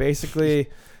 So it's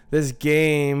basically this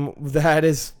game that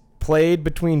is played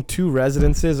between 2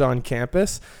 residences on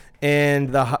campus.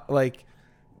 And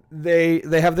they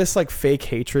have this like fake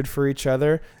hatred for each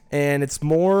other, and it's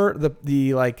more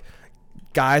the like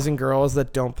guys and girls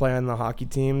that don't play on the hockey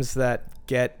teams that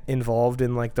get involved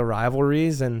in like the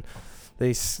rivalries, and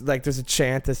they like there's a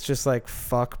chant that's just like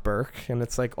fuck Burke, and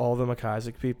it's like all the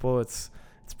McIsaac people. It's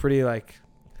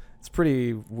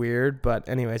pretty weird, but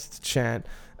anyways, it's a chant.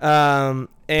 And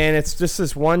it's just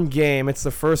this one game. It's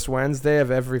the first Wednesday of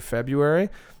every February.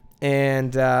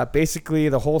 And basically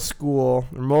the whole school,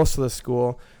 or most of the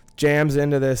school, jams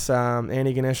into this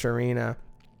Antigonish arena.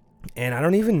 And I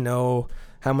don't even know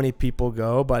how many people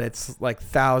go, but it's like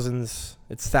thousands.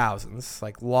 It's thousands.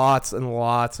 Like lots and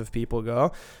lots of people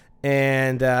go.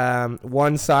 And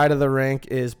one side of the rink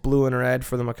is blue and red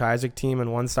for the McIsaac team,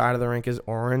 and one side of the rink is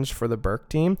orange for the Burke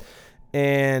team.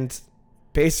 And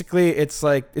basically it's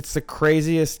the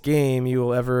craziest game you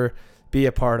will ever be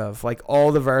a part of. Like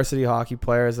all the varsity hockey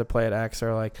players that play at X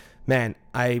are like, man,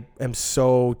 I am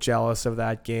so jealous of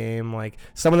that game. Like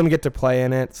some of them get to play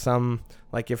in it, some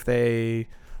like if they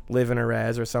live in a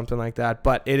res or something like that,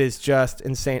 but it is just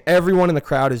insane. Everyone in the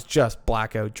crowd is just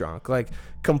blackout drunk, like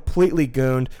completely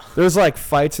gooned. There's like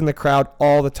fights in the crowd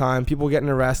all the time, people getting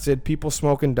arrested, people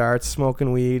smoking darts,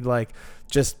 smoking weed, like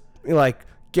just like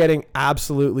getting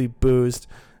absolutely boozed.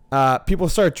 People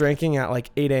start drinking at like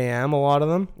 8 a.m. A lot of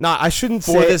them. No, I shouldn't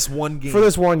say for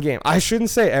this one game. I shouldn't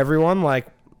say everyone. Like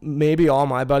maybe all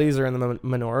my buddies are in the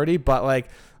minority, but like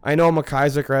I know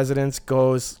McIsaac residence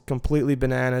goes completely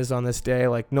bananas on this day.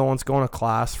 Like no one's going to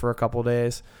class for a couple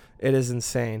days. It is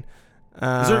insane.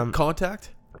 Is there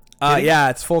contact? Yeah,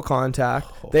 it's full contact.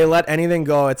 They let anything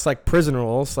go. It's like prison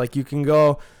rules. Like you could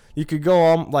go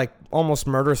like almost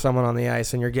murder someone on the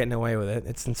ice and you're getting away with it.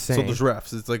 It's insane. So there's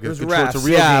refs. It's like there's refs. It's a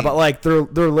real game. But like they're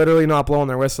literally not blowing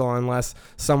their whistle unless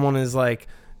someone is like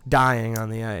dying on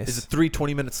the ice. Is it 3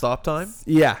 20-minute stop time?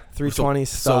 Yeah, 3:20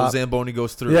 stop. So Zamboni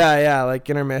goes through. Yeah, like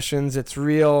intermissions. It's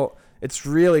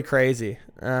really crazy.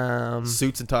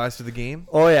 Suits and ties to the game?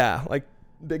 Oh yeah, like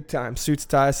big time. Suits,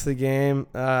 ties to the game.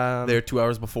 They're 2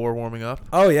 hours before warming up?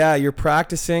 Oh yeah, you're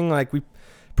practicing. Like we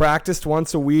practiced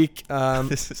once a week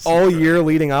all year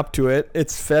leading up to it.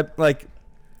 It's like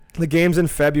the game's in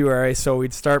February, so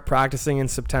we'd start practicing in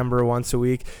September once a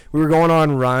week. We were going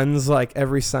on runs like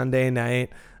every Sunday night.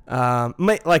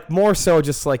 Like more so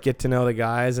just like get to know the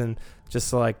guys and just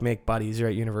to like make buddies. You're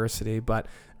at university, but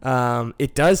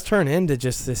it does turn into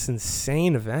just this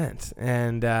insane event,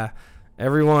 and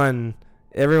everyone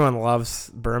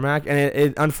loves BurMac, and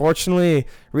it unfortunately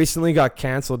recently got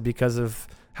canceled because of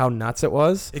how nuts it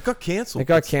was. It got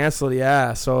canceled.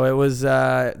 Yeah. So it was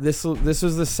this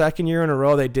was the second year in a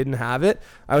row they didn't have it.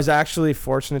 I was actually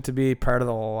fortunate to be part of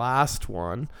the last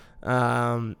one,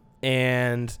 and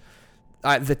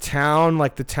the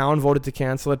town voted to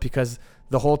cancel it because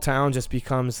the whole town just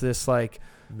becomes this like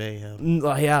mayhem.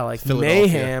 Yeah, like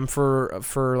mayhem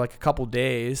for like a couple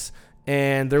days,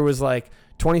 and there was like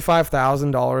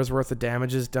 $25,000 worth of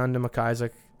damages done to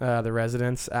McIsaac, the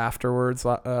residents afterwards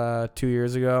 2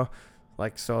 years ago.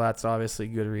 Like, so that's obviously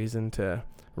good reason to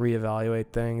reevaluate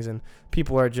things, and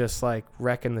people are just like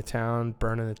wrecking the town,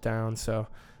 burning it down. So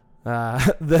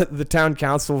the town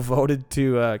council voted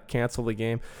to cancel the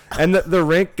game, and the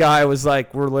rink guy was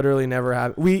like, we're literally never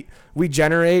having, we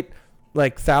generate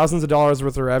like thousands of dollars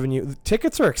worth of revenue. The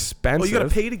tickets are expensive. Oh, you got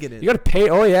to pay to get in. You got to pay.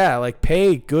 Oh yeah, like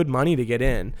pay good money to get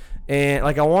in. And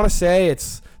like I want to say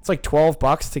it's like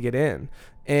 $12 to get in.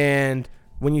 And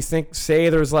when you say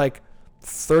there's like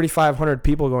 3,500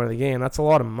 people going to the game, that's a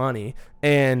lot of money.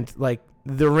 And like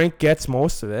the rink gets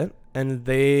most of it, and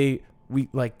that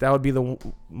would be the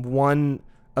one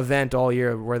event all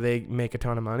year where they make a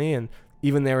ton of money. And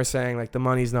even they were saying like the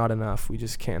money's not enough. We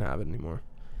just can't have it anymore.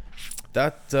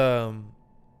 That I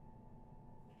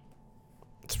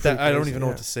don't even know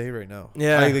what to say right now.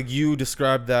 Yeah, like you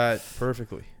described that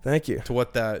perfectly. Thank you. To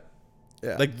what that,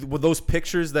 like with those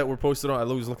pictures that were posted on. I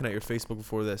was looking at your Facebook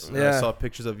before this. And I saw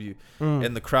pictures of you,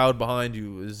 and the crowd behind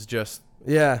you is just.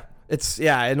 Yeah,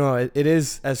 I know it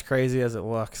is as crazy as it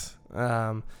looks.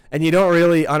 And you don't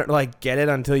really get it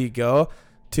until you go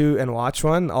to and watch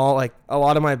one. A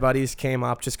lot of my buddies came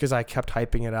up just because I kept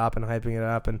hyping it up,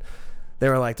 and they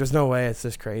were like, there's no way it's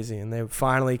this crazy. And they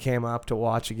finally came up to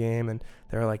watch a game, and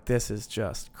they were like, this is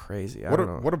just crazy. I don't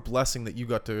know. What a blessing that you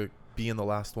got to be in the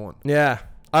last one. Yeah.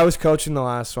 I was coaching the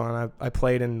last one. I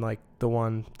played in like the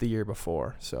one the year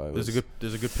before. So there's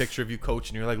a good picture of you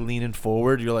coaching. You're like leaning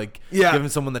forward. You're like giving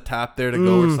someone the tap there to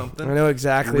go or something. I know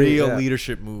exactly. Real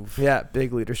leadership move. Yeah,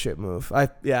 big leadership move.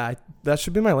 That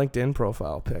should be my LinkedIn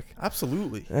profile pic.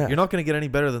 Absolutely. Yeah. You're not going to get any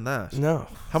better than that. No.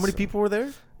 How many people were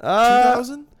there?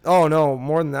 2,000? Oh no,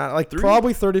 more than that. Like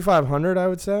probably 3,500, I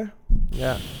would say.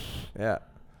 Yeah. Yeah.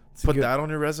 Put that on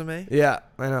your resume? Yeah,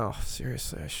 I know.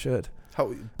 Seriously, I should.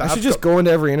 I should just go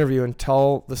into every interview and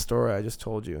tell the story I just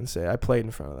told you and say I played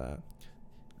in front of that.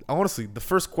 Honestly, the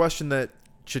first question that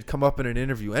should come up in an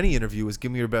interview, any interview, is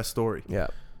give me your best story. Yeah.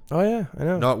 Oh yeah, I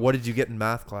know. Not what did you get in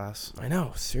math class. I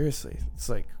know. Seriously, it's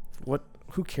like what?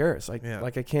 Who cares? Like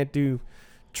I can't do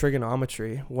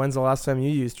trigonometry. When's the last time you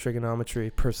used trigonometry?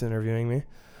 Person interviewing me.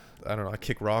 I don't know. I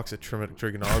kick rocks at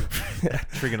trigonography.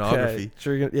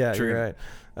 You're right.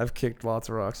 I've kicked lots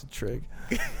of rocks at trig.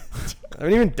 I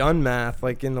haven't even done math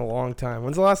in a long time.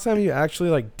 When's the last time you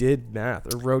actually did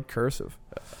math or wrote cursive?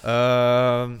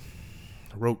 Wrote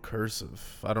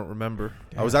cursive. I don't remember.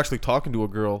 Yeah. I was actually talking to a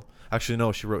girl. Actually,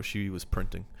 no, she was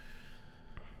printing.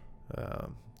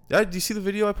 Yeah, do you see the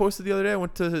video I posted the other day? I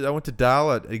went to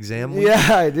Dal at exam week.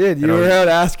 Yeah, I did. You were out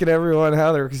asking everyone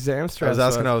how their exam stress was. I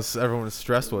was asking how everyone's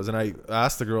stress was, and I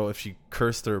asked the girl if she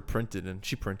cursed or printed, and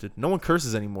she printed. No one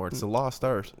curses anymore. It's a lost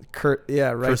art.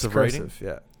 Cursive writing.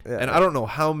 Yeah. And I don't know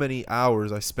how many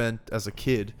hours I spent as a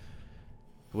kid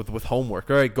with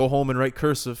homework. All right, go home and write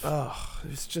cursive. Oh,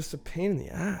 it's just a pain in the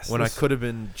ass. When I could have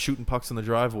been shooting pucks in the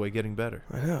driveway, getting better.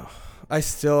 I know. I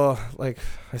still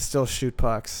shoot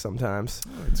pucks sometimes.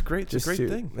 Oh, it's great. It's a great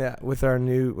thing. Yeah, with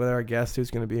our guest who's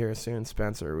going to be here soon,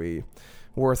 Spencer, we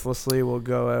worthlessly will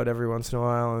go out every once in a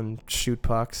while and shoot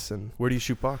pucks. And where do you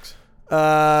shoot pucks?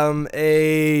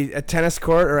 A tennis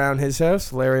court around his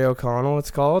house, Larry O'Connell,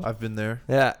 it's called. I've been there.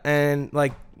 Yeah, and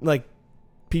like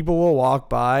people will walk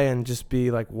by and just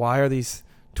be like, "Why are these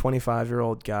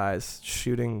 25-year-old guys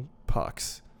shooting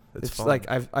pucks?" It's fun. like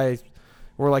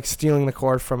we're stealing the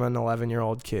court from an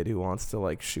 11-year-old kid who wants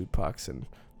to shoot pucks and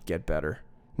get better,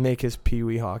 make his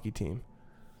pee-wee hockey team.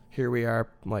 Here we are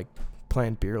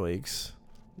playing beer leagues.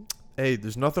 Hey,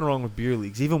 there's nothing wrong with beer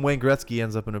leagues. Even Wayne Gretzky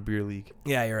ends up in a beer league.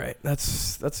 Yeah, you're right.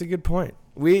 That's a good point.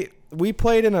 We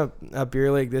played in a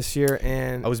beer league this year,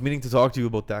 and I was meaning to talk to you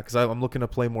about that because I'm looking to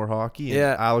play more hockey.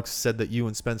 And Alex said that you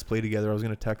and Spence play together. I was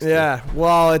going to text you. Yeah,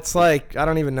 well, it's I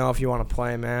don't even know if you want to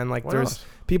play, man. There's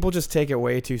people just take it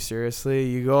way too seriously.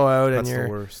 You go out and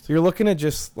you're looking at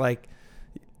just you're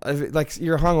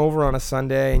hungover on a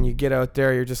Sunday and you get out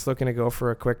there. You're just looking to go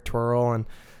for a quick twirl, and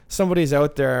somebody's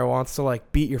out there wants to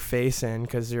beat your face in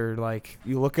because you're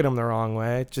you look at them the wrong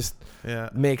way. It just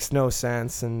makes no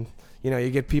sense. And you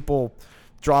get people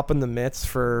dropping the mitts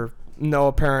for no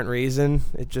apparent reason.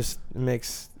 It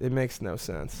makes no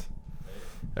sense.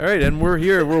 All right, and we're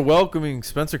here. We're welcoming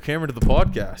Spencer Cameron to the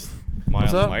podcast. Am I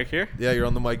on the mic here? Yeah, you're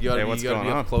on the mic. You gotta be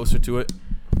up closer to it.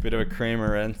 Bit of a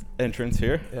Kramer entrance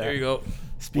here. Yeah. There you go.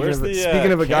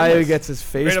 Speaking of a guy who gets his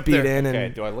face beat in. Okay,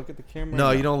 do I look at the camera?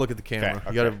 No, you don't look at the camera.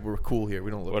 Okay. We're cool here.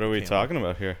 We don't look. What at are the we camera. talking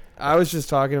about here? I was just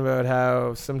talking about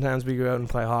how sometimes we go out and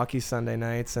play hockey Sunday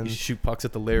nights, and you shoot pucks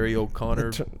at the Larry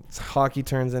O'Connor. Hockey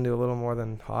turns into a little more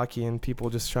than hockey, and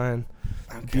people just try and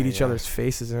beat each other's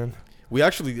faces in. We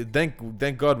actually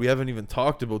thank God we haven't even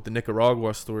talked about the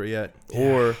Nicaragua story yet,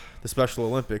 or the Special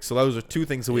Olympics. So those are two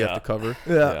things that we have to cover.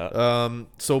 Yeah.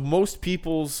 So most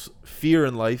people's fear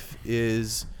in life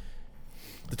is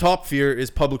the top fear is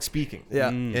public speaking. Yeah.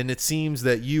 And it seems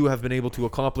that you have been able to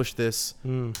accomplish this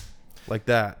like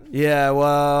that? Yeah,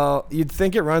 well, you'd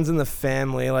think it runs in the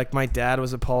family. Like, my dad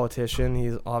was a politician.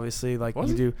 He's obviously, like,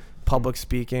 Was you he? do public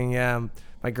speaking. Yeah,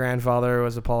 my grandfather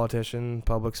was a politician,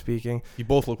 public speaking. You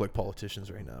both look like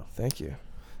politicians right now. Thank you.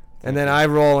 And then I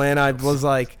roll in. I was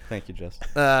like, Thank you,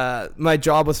 Justin. my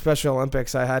job with Special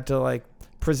Olympics, I had to, like,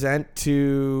 present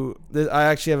to... I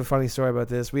actually have a funny story about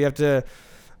this.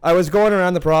 I was going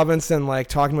around the province and, like,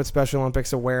 talking about Special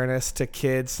Olympics awareness to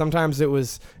kids. Sometimes it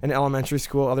was in elementary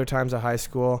school, other times at high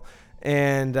school.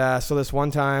 And so this one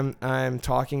time I'm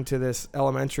talking to this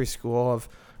elementary school of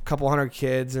a couple hundred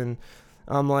kids, and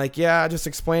I'm like, yeah, just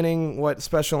explaining what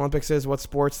Special Olympics is, what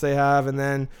sports they have. And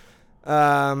then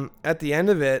at the end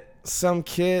of it,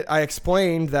 I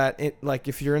explained that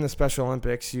if you're in the Special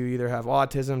Olympics, you either have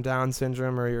autism, Down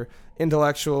syndrome, or you're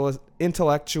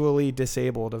intellectually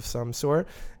disabled of some sort.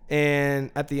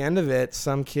 And at the end of it,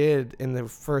 some kid in the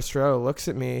first row looks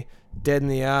at me dead in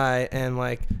the eye and,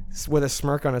 like, with a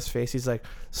smirk on his face, he's like,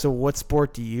 so what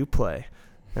sport do you play?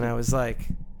 And I was like,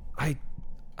 I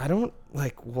don't,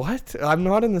 like, what? I'm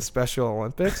not in the Special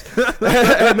Olympics.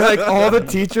 And, like, all the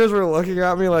teachers were looking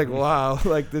at me like, wow,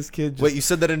 like, this kid just... Wait, you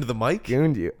said that into the mic?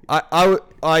 Gooned you. I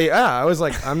was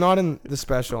like, I'm not in the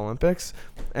Special Olympics.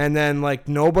 And then, like,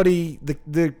 nobody,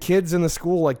 the kids in the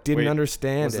school, like, didn't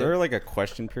understand Was it. there like a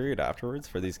question period afterwards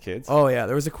for these kids? Oh, yeah,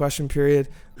 there was a question period.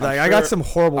 Like, I sure- got some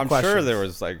horrible I'm questions. sure there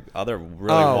was like other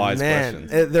really wise questions.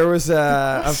 There was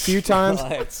a few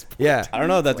times. Yeah. I don't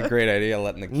know if that's a great idea,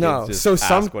 letting the kids just so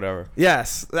ask whatever.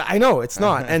 Yes, I know it's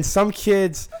not. And some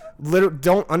kids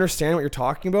don't understand what you're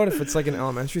talking about if it's like in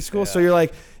elementary school. So you're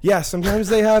like, yeah, sometimes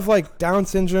they have like Down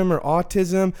syndrome or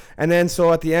autism. And then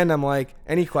so at the end, I'm like,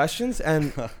 any questions?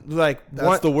 And like,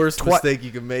 That's the worst mistake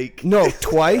you can make. No,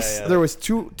 twice. Yeah. There was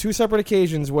two separate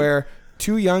occasions where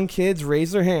two young kids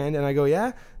raised their hand, and I go,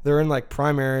 yeah, they're in like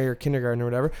primary or kindergarten or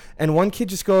whatever. And one kid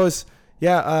just goes,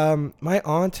 yeah, my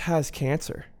aunt has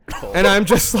cancer. And I'm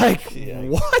just like,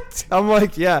 what? I'm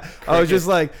like, yeah. I was just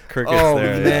like, oh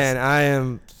there,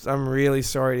 man, I'm really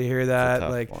sorry to hear that.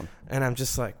 Like, one. and I'm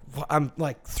just like, I'm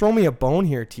like, throw me a bone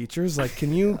here, teachers. Like,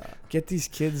 can you get these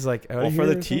kids like out of here? For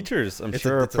the or something? teachers, I'm It's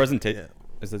sure a a presentation.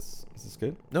 yeah. Is this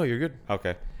good? No, you're good.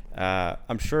 Okay.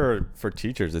 I'm sure for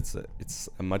teachers, it's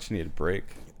a much needed break,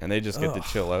 and they just get to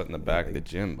chill out in the back of the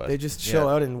gym. But They just chill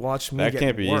out and watch me. that get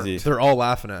can't be worked. easy. They're all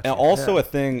laughing at you. And also a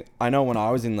thing, I know when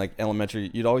I was in like elementary,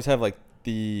 you'd always have like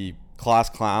the class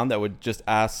clown that would just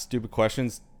ask stupid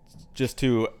questions just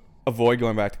to avoid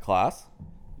going back to class.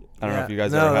 I don't know if you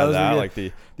guys ever had that, like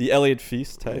the Elliot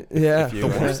Feast type. Yeah. If you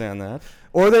understand that.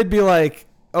 Or they'd be like,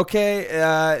 okay,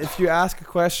 if you ask a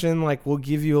question, like, we'll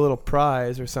give you a little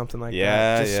prize or something like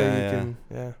that. Just so you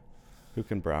can, Who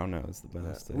can brown nose the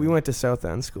best? We went to South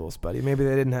End schools, buddy. Maybe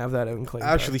they didn't have that out in Clayton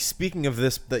Actually, speaking of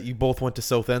this, that you both went to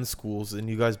South End schools and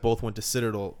you guys both went to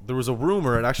Citadel, there was a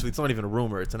rumor, and actually it's not even a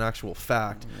rumor, it's an actual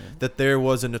fact, that there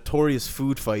was a notorious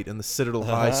food fight in the Citadel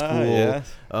High School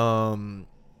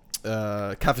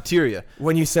cafeteria.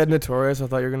 When you said notorious, I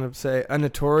thought you were going to say a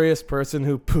notorious person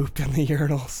who pooped in the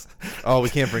urinals. Oh, we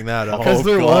can't bring that up. Because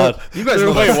there was. You guys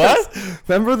there know was- what?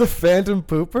 Remember the Phantom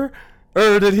Pooper?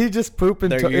 Or did he just poop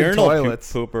in, in urinal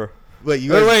toilets? pooper. Wait,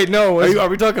 you guys, Wait, no. are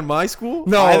we talking my school?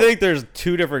 No. I think there's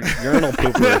two different urinal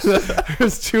poopers.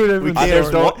 There's two different can't- stories.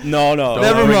 don't- No. Don't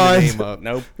Never bring the mind. name up.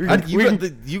 Nope.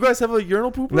 You guys have a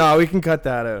urinal pooper? No, we can cut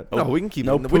that out. No, we can keep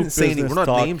No it. We poop didn't say anything. business We're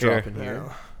not talk name here. dropping here.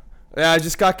 Yeah, I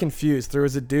just got confused. There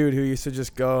was a dude who used to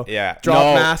just go drop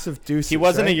No, massive deuces. He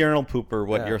wasn't right? a urinal pooper,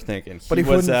 what Yeah. you're thinking. But he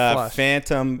was wouldn't a flush.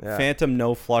 phantom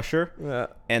no flusher. Yeah.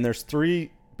 And there's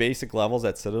 3 basic levels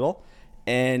at Citadel.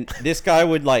 And this guy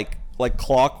would like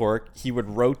clockwork, he would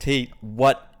rotate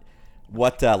what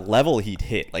level he'd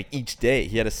hit like each day.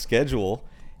 He had a schedule.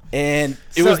 And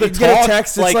it was the you get talk, a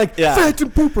text, it's like Phantom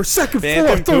Pooper, second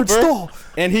Phantom floor, third Pooper. stall.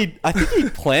 And I think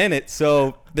he'd plan it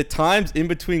so the times in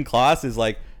between classes,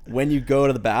 like when you go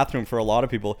to the bathroom for a lot of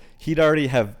people, he'd already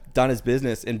have done his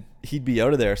business and he'd be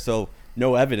out of there, so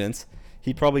no evidence.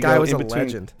 He'd probably Guy go was in a between.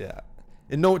 legend. Yeah.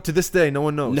 And to this day, no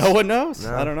one knows. No one knows.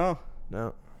 No. I don't know.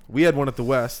 No. We had one at the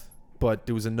West, but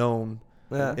it was a known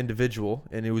Yeah. individual,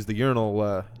 and it was the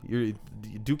urinal,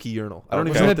 Dookie urinal. I don't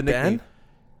even Wasn't know it what the nickname. Ben?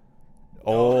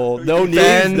 Oh, no names,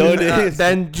 Ben, no names.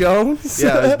 Ben Jones?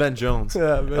 Yeah, it was Ben Jones.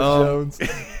 Yeah, Ben Um, Jones.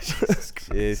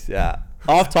 Jeez, yeah.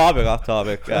 Off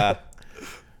topic.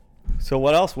 So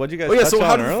what else? What'd you guys Oh yeah, touch so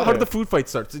on how earlier? did the food fight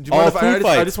start? Do you Oh, mind if food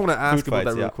I fights. just want to ask Food about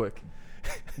fights, that real yeah. quick.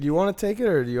 Do you want to take it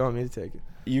or do you want me to take it?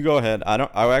 You go ahead.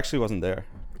 I actually wasn't there.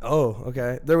 Oh,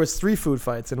 okay. There was 3 food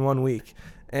fights in 1 week.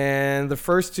 And the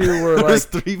first 2 were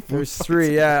There's like... 3 food There's fights.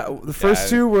 3, yeah. The first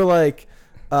 2 were like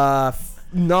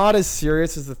Not as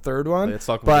serious as the third one. Let's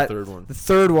talk about the third one. The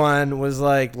third one was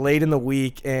like late in the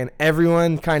week, and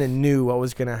everyone kind of knew what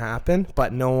was gonna happen,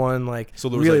 but no one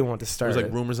really wanted to start. There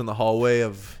was like rumors in the hallway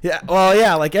of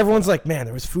like everyone's like, man,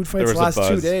 there was food fights the last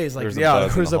 2 days. Like there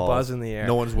was a buzz in the air.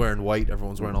 No one's wearing white.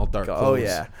 Everyone's wearing all dark clothes. Oh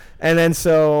yeah, and then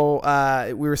so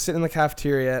we were sitting in the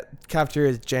cafeteria. Cafeteria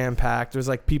is jam packed. There's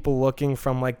like people looking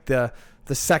from like the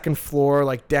second floor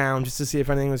like down just to see if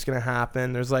anything was going to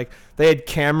happen. There's like they had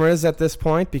cameras at this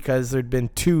point because there'd been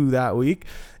 2 that week,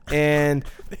 and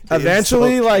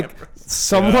eventually like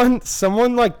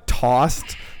someone like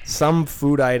tossed some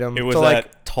food item. It was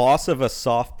that toss of a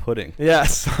soft pudding.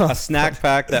 Yes, a snack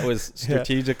pack that was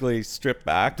strategically stripped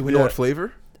back. Do we know what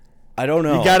flavor? I don't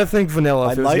know. You got to think vanilla.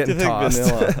 I'd like to think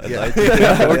vanilla. I'd like to think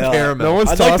caramel. No one's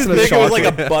I'd like to tossing think it was like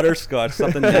a butterscotch,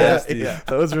 something nasty.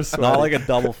 Those were sweaty. Not like a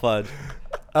double fudge.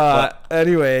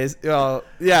 Anyways, and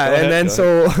then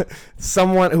so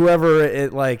whoever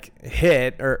it like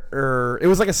hit or it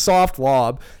was like a soft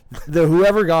lob,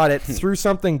 whoever got it threw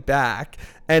something back,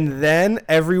 and then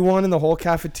everyone in the whole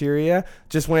cafeteria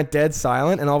just went dead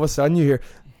silent, and all of a sudden you hear,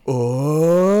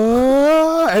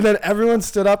 oh, and then everyone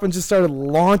stood up and just started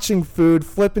launching food,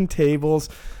 flipping tables.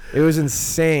 It was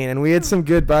insane, and we had some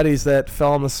good buddies that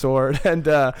fell on the sword and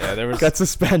got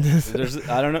suspended.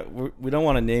 I don't know. We don't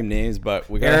want to name names, but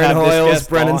we got Aaron have Hoyles, this guest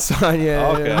Brendan on. Sonia,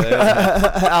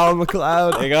 Alan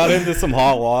McLeod. They got into some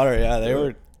hot water. Yeah,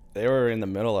 they were in the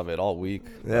middle of it all week.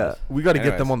 Yeah, we got to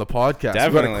get them on the podcast. Definitely.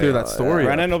 We got to clear that story.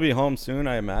 Brendan will be home soon,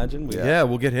 I imagine.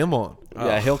 We'll get him on.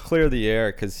 Yeah, he'll clear the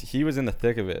air because he was in the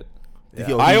thick of it.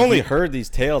 Yeah. I only heard these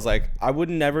tales. Like, I would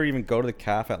never even go to the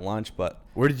caf at lunch, but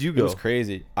where did you go? It was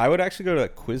crazy. I would actually go to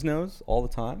Quiznos all the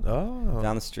time. Oh,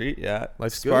 down the street. Yeah,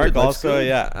 Life's Spark good. also.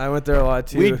 Yeah, I went there a lot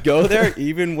too. We'd go there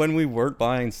even when we weren't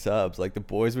buying subs. Like the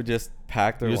boys would just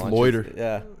pack their lunches.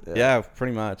 Loiter. Yeah,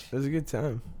 pretty much. It was a good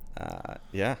time.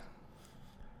 Yeah.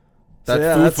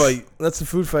 Food fight. That's the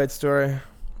food fight story.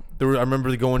 I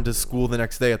remember going to school the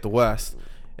next day at the West,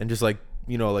 and just like,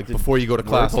 before you go to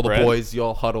class, all the boys, you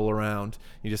all huddle around.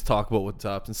 You just talk about what's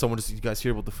up. And you guys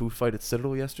hear about the food fight at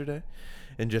Citadel yesterday?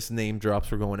 And just name drops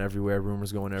were going everywhere,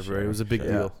 rumors going everywhere. It was a big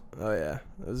deal. Oh yeah,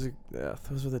 those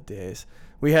were the days.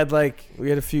 We had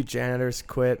a few janitors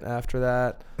quit after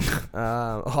that,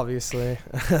 obviously,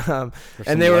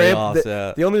 and they were able.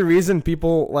 The only reason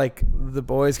people like the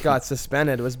boys got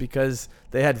suspended was because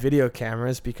they had video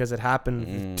cameras because it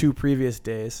happened 2 previous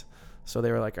days. So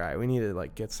they were like, all right, we need to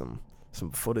like get some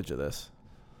footage of this.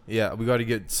 Yeah, we got to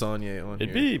get Sonia on.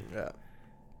 It'd be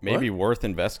maybe worth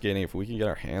investigating if we can get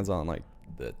our hands on like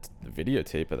the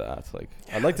videotape of that. Like,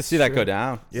 I'd like to see that go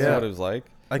down. Yeah, see what it was like.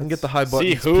 I can get the High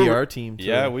Buttons PR team too.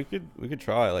 Yeah, we could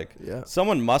try. Like,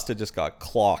 someone must have just got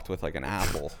clocked with like an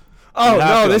apple. Oh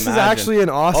no, this is actually an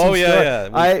awesome story. Yeah.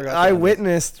 I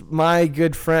witnessed my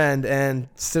good friend and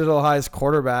Citadel High's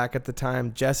quarterback at the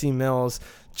time, Jesse Mills,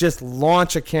 just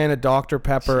launch a can of Dr.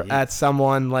 Pepper at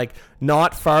someone like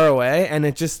not far away, and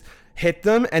it just hit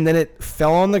them, and then it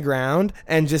fell on the ground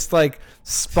and just like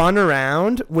spun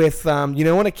around with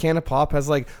when a can of pop has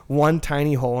like one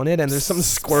tiny hole in it and there's something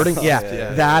squirting.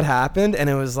 That happened, and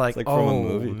it was like from a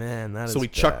movie. Man, that is so we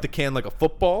chucked the can like a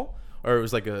football, or it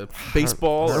was like a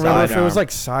baseball. I don't remember if it was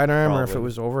like sidearm or if it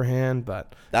was overhand,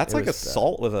 but that's like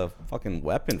assault with a fucking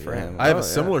weapon for him. I have a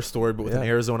similar story, but with an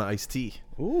Arizona iced tea.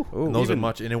 Ooh, and those are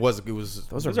much, and it was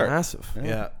those are massive.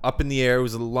 Yeah, up in the air. It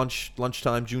was a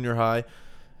lunchtime, junior high.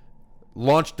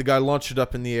 The guy launched it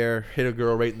up in the air, hit a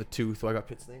girl right in the tooth. Oh, I got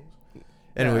Pitt's names.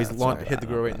 Anyways, hit the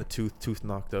girl right in the tooth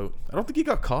knocked out. I don't think he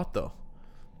got caught though.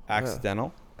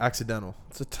 Accidental.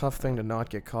 It's a tough thing to not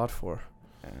get caught for.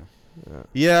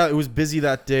 Yeah, it was busy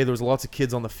that day. There was lots of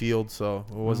kids on the field, so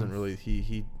it wasn't really.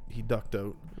 He ducked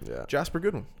out. Yeah. Jasper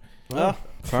Goodwin.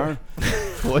 Pern.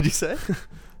 What'd you say?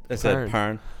 I said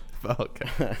Pern.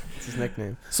 Okay. It's his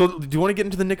nickname. So, do you want to get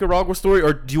into the Nicaragua story,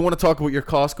 or do you want to talk about your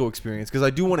Costco experience? Because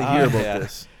I do want to hear about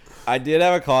this. I did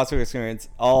have a Costco experience.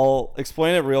 I'll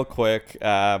explain it real quick.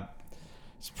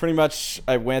 It's pretty much,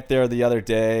 I went there the other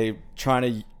day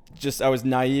I was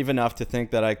naive enough to think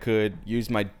that I could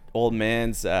use my old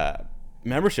man's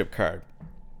membership card.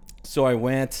 So I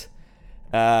went,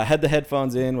 had the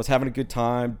headphones in, was having a good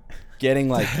time. Getting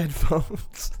like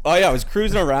headphones. Oh yeah, I was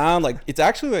cruising around. Like, it's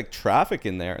actually like traffic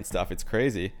in there and stuff. It's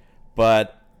crazy.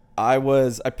 But I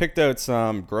picked out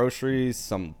some groceries,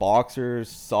 some boxers,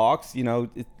 socks, a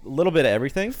little bit of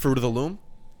everything. Fruit of the loom?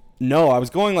 No, I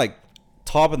was going like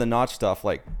top of the notch stuff,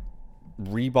 like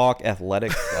Reebok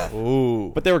athletic stuff.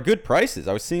 Ooh. But they were good prices.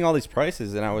 I was seeing all these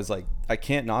prices and I was like, I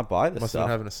can't not buy this Must stuff. have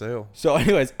been having a sale. So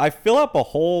anyways, I fill up a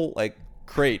whole like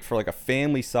crate for like a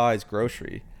family size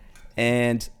grocery.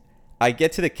 And I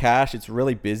get to the cache. It's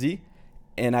really busy.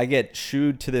 And I get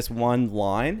shooed to this one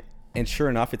line. And sure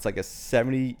enough, it's like a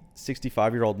 70,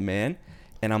 65-year-old man.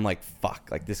 And I'm like, fuck,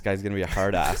 like this guy's going to be a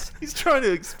hard ass. He's trying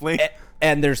to explain.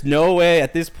 And there's no way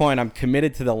at this point I'm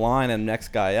committed to the line and next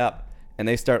guy up. And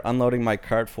they start unloading my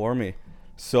cart for me.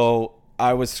 So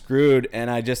I was screwed and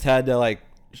I just had to like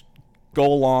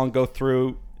go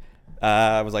through.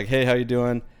 I was like, hey, how you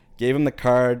doing? Gave him the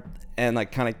card and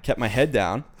like kind of kept my head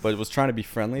down, but was trying to be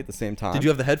friendly at the same time. Did you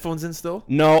have the headphones in still?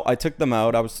 No, I took them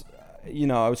out. I was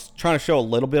trying to show a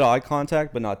little bit of eye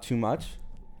contact, but not too much.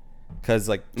 Because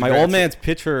like my old man's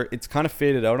picture, it's kind of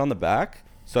faded out on the back.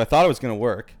 So I thought it was going to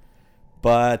work.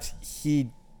 But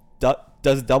he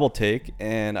does double take,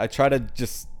 and I try to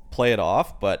just play it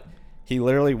off, but he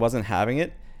literally wasn't having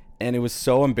it. And it was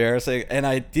so embarrassing. And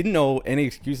I didn't know any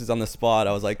excuses on the spot.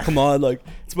 I was like, come on, like,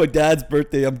 it's my dad's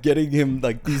birthday. I'm getting him,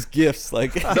 like, these gifts.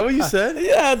 Like, Is that what you said?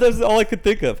 Yeah, that's all I could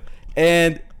think of.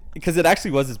 And because it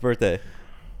actually was his birthday.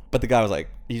 But the guy was like,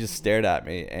 he just stared at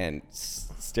me and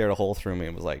stared a hole through me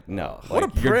and was like, no, what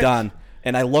like, a you're prick. done.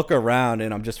 And I look around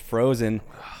and I'm just frozen.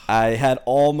 I had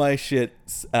all my shit,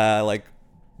 like,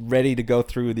 ready to go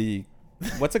through the...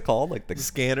 What's it called? Like the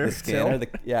scanner. The scanner.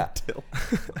 Yeah. Till.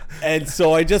 And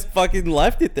so I just fucking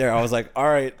left it there. I was like, all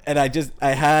right. And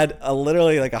I had a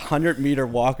literally like 100-meter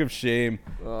walk of shame.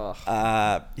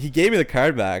 He gave me the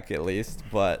card back at least,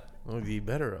 but. Oh, you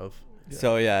better have. Yeah.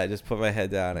 So yeah, I just put my head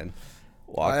down and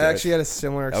walked. I actually had a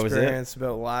similar That was it? experience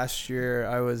about last year.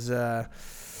 I was, I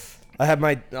had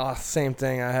my, same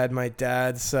thing. I had my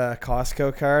dad's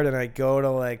Costco card and I go to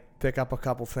like pick up a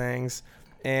couple things.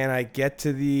 And I get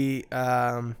to the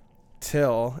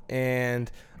till,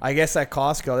 and I guess at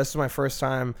Costco, this is my first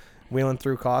time wheeling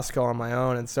through Costco on my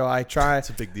own, and so I try. It's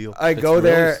a big deal. I go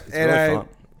there, and really fun.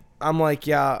 I'm like,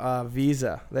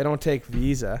 Visa. They don't take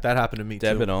Visa. That happened to me too.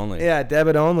 Debit only. Yeah,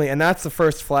 debit only, and that's the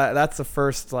first flag. That's the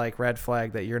first like red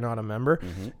flag that you're not a member,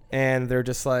 and they're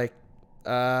just like,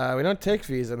 we don't take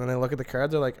Visa. And then they look at the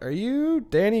cards. They're like, are you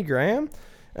Danny Graham?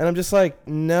 And I'm just like,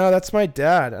 no, that's my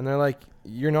dad. And they're like,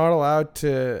 you're not allowed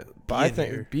to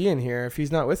be in here if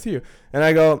he's not with you. And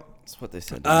I go, That's what they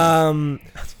said.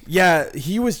 yeah,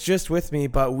 he was just with me,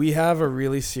 but we have a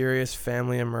really serious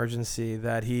family emergency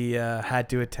that he had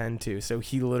to attend to. So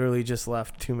he literally just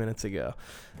left 2 minutes ago.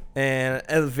 And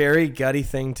a very gutty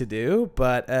thing to do,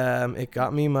 but it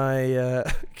got me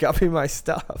my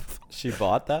stuff. She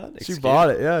bought that? She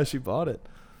bought it. Yeah, she bought it.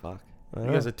 Fuck.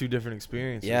 You guys had two different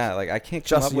experiences. Yeah, like I can't come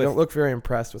Justin, up you with don't look very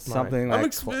impressed with something mine.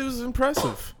 like... It was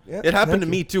impressive. Yeah, It happened to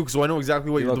thank me you. too, because I know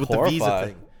exactly what You you're look with the visa horrified.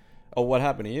 thing. Oh, what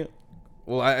happened to you?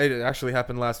 Well, it actually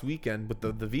happened last weekend with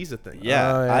the visa thing.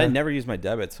 Yeah, Oh, yeah. I never use my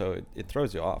debit, so it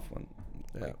throws you off. When,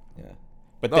 Yeah.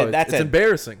 But No, that's it's a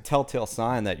embarrassing. telltale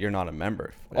sign that you're not a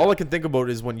member. All I can think about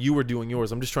is when you were doing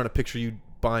yours. I'm just trying to picture you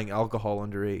buying alcohol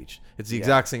underage. It's the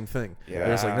exact same thing. Yeah. They're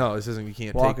just like, no, this isn't. You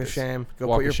can't Walk take of this. shame. Go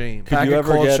Walk put your of shame. pack you of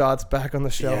ever cold get- shots back on the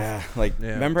shelf. Yeah, like Yeah.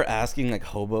 remember asking like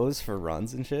hobos for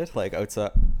runs and shit? Like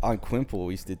outside on Quimple,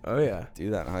 we used to Oh yeah. do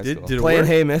that in high Did school. it Playing work?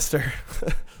 Hey Mister.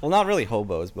 Well, not really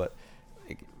hobos, but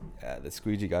like, the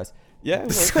squeegee guys. Yeah,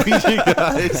 Squeegee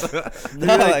guys.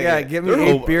 They're like, yeah, give me they're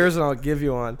 8 hobo- beers and I'll give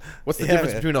you one. What's the Yeah,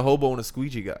 difference man. between a hobo and a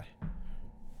squeegee guy?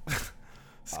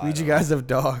 Squeegee guys have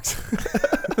dogs.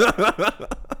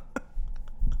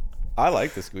 I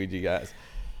like the squeegee guys.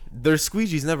 Their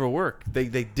squeegees never work. They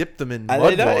dip them in They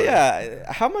mud don't- water.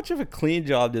 yeah. How much of a clean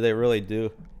job do they really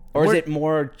do? Or is What- it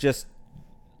more just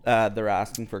they're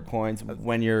asking for coins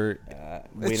when you're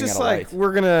waiting It's just at a like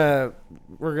light?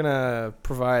 we're gonna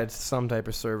provide some type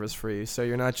of service for you, so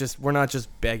we're not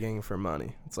just begging for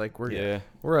money. It's like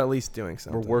we're at least doing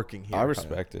something. We're working here. I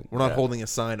respect it. We're not Yeah. holding a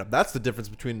sign up. That's the difference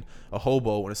between a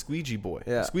hobo and a squeegee boy.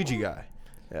 Yeah. A squeegee guy.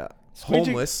 Yeah.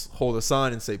 Homeless, hold a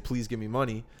sign and say, please give me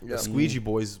money. Yeah. A squeegee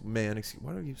boy's man,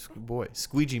 why do I use boy?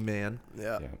 Squeegee man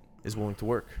Yeah. Yeah. is willing to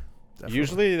work. Definitely.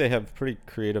 Usually they have pretty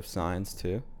creative signs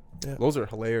too. Those are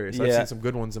hilarious. I've Yeah. seen some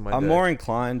good ones in my I'm day. more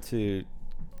inclined to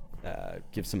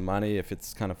give some money if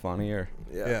it's kind of funny or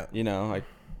Yeah. you know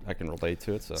I can relate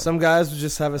to it. So Some guys would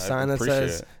just have a sign that appreciate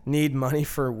says it. "Need money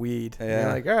for weed." And Yeah.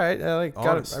 you're like, all right,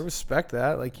 Honest. I respect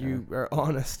that. Like you are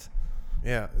honest.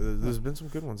 Yeah. There's been some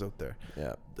good ones out there.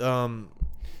 Yeah.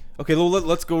 Okay, well,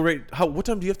 let's go right. What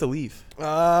time do you have to leave?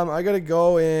 I gotta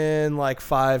go in like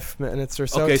 5 minutes or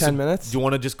so. Okay, 10 so minutes. Do you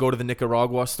want to just go to the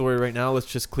Nicaragua story right now? Let's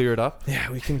just clear it up.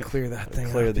 Yeah, we can clear that thing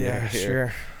Clear up. the Yeah, air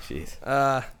here. sure.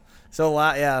 jeez.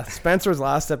 So Spencer's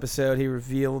last episode, he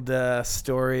revealed a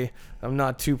story I'm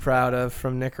not too proud of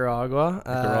from Nicaragua.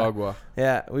 Nicaragua.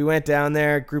 Yeah, we went down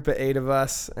there, group of 8 of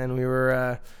us, and we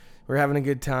were we're having a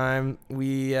good time.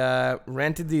 We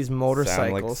rented these motorcycles.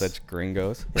 Sound like such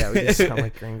gringos. Yeah, we just sound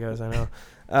like gringos, I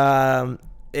know.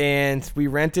 And we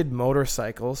rented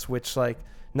motorcycles, which like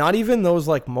not even those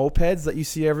like mopeds that you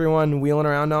see everyone wheeling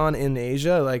around on in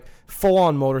Asia, like full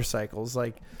on motorcycles,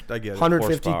 like I get it.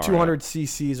 150, Horsepower, 200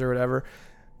 cc's or whatever.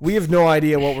 We have no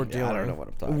idea what we're doing. I don't know what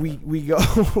I'm talking about. We go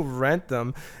rent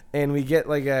them, and we get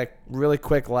like a really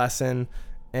quick lesson,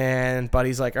 and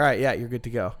Buddy's like, all right, yeah, you're good to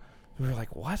go. And we're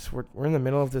like, what? We're in the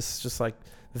middle of this just like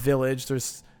village.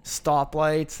 There's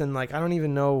stoplights, and like I don't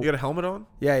even know. You got a helmet on?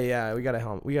 Yeah, we got a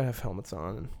helmet. We gotta have helmets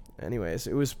on. And anyways,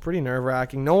 it was pretty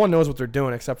nerve-wracking. No one knows what they're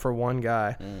doing except for one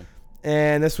guy.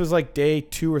 And this was like day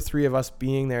 2 or 3 of us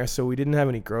being there, so we didn't have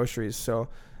any groceries. So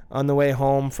on the way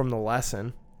home from the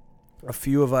lesson, a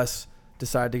few of us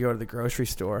decided to go to the grocery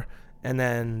store, and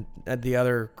then the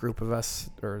other group of us,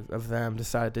 or of them,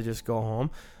 decided to just go home.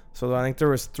 So I think there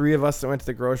was 3 of us that went to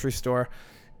the grocery store,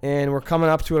 and we're coming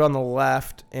up to it on the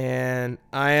left, and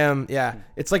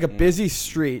it's like a busy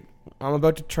street. I'm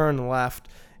about to turn left,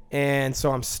 and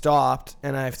so I'm stopped,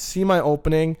 and I see my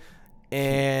opening,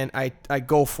 and I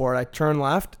go for it. I turn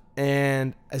left,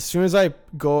 and as soon as I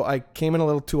go, I came in a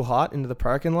little too hot into the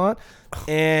parking lot,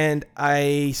 and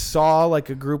I saw like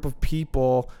a group of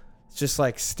people just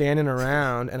like standing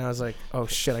around, and I was like, oh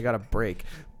shit, I gotta brake.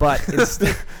 But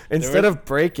instead of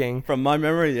braking, From my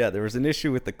memory, there was an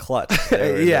issue with the clutch.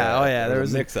 there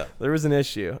was a mix-up. There was an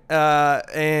issue,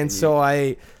 and so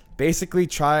I basically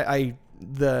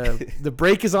the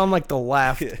brake is on like the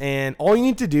left, and all you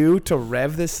need to do to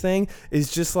rev this thing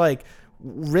is just like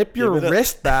rip your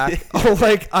wrist back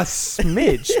like a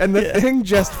smidge, and the thing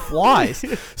just flies.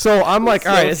 So I'm like,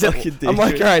 all right, is it the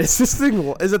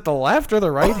left or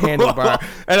the right handlebar?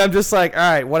 And I'm just like, all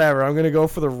right, whatever, I'm gonna go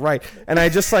for the right. And I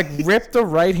just like ripped the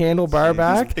right handlebar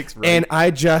back, and I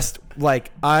just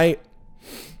like I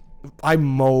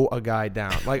mow a guy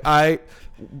down. Like I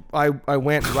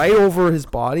went right over his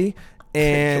body.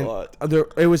 And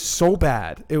it was so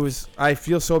bad. I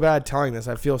feel so bad telling this.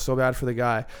 I feel so bad for the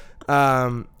guy.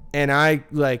 And I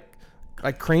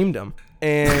creamed him.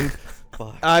 And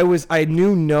I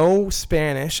knew no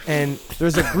Spanish. And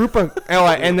there's a group of,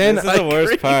 and then this is the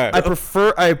worst part.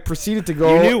 I proceeded to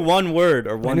go. You knew one word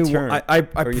or one term. I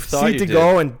proceeded to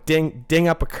go and ding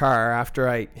up a car after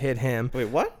I hit him. Wait,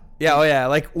 what? Yeah,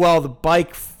 the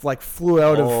bike flew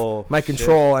out of my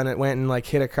control, and it went and like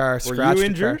hit a car. Were you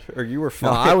injured or you were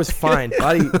fine? No, I was fine,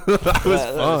 buddy. I was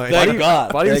fine. Thank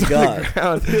God. Buddy's on the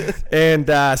ground. And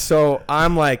so I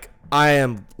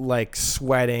am like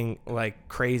sweating like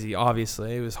crazy.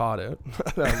 Obviously, it was hot out.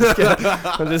 No,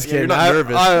 I'm just kidding. You're not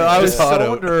nervous. I was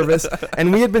so nervous,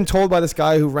 and we had been told by this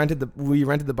guy who we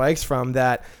rented the bikes from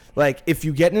that. Like, if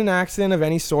you get in an accident of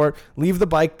any sort, leave the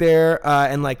bike there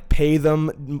and, like, pay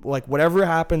them. Like, whatever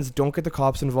happens, don't get the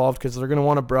cops involved because they're going to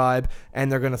want to bribe and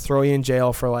they're going to throw you in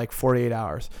jail for, like, 48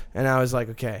 hours. And I was like,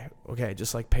 okay,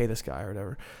 just, like, pay this guy or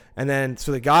whatever. And then,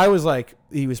 so the guy was, like,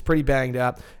 he was pretty banged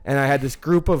up. And I had this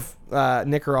group of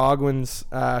Nicaraguans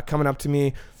coming up to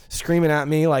me, screaming at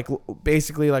me, like,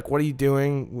 basically, like, what are you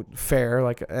doing? Fair.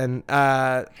 Like, and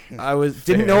I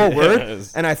didn't know a word.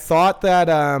 And I thought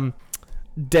that...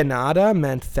 de nada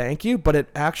meant thank you, but it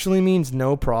actually means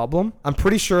no problem. I'm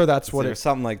pretty sure that's what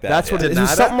something like that. That's what it is. It was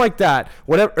something like that.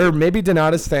 Whatever, or maybe de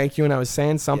nada's thank you, and I was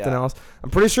saying something else. I'm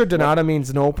pretty sure de nada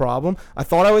means no problem. I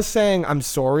thought I was saying I'm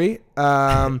sorry,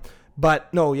 but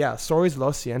no, sorry's lo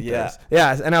sientes.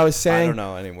 Yeah, and I was saying I don't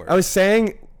know any words. I was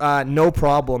saying no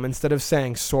problem instead of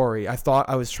saying sorry. I thought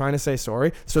I was trying to say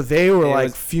sorry, so they were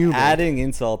like fuming, adding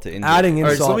insult to injury. Adding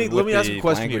insult. All right, so let me ask a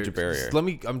question here. Barrier.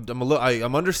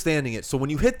 I'm understanding it. So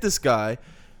when you hit this guy,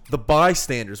 the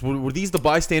bystanders, were these the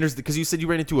bystanders? Because you said you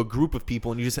ran into a group of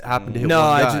people and you just happened to hit one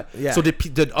guy. So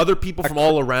did other people from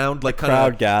all around like kind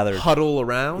of gathered, huddle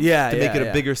around to make it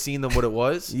a bigger scene than what it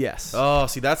was? Yes. Oh,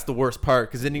 see, that's the worst part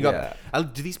because then you got.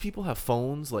 Do these people have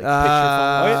phones, like picture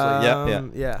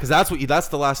phones? Yeah. Because that's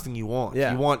the last thing you want.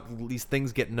 Yeah. You want these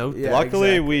things getting out there.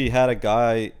 Luckily, we had a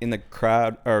guy in the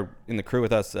crowd or in the crew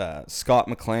with us, Scott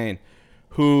McLean,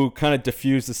 who kind of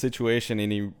diffused the situation,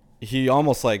 and he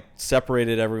almost like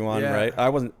separated everyone, right? I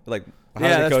wasn't like,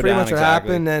 that's pretty much what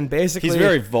happened. And basically, he's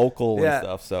very vocal and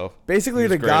stuff. So basically,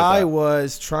 the guy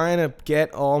was trying to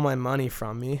get all my money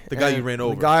from me. The guy you ran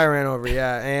over. The guy I ran over,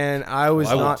 and I was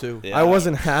I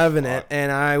wasn't having it,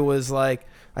 and I was like,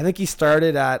 I think he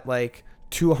started at like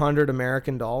 $200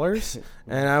 American,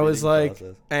 and I was like,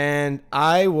 process. And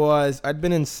I'd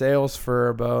been in sales for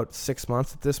about 6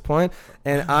 months at this point,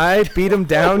 and I beat him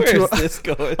down to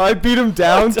I beat him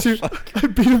down to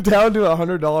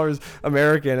 $100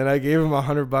 American, and I gave him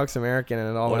 $100 American, and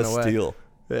it all went away. Steal.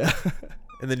 Yeah.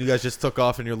 And then you guys just took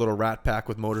off in your little rat pack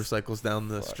with motorcycles down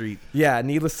the street. Yeah,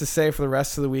 needless to say, for the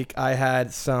rest of the week, I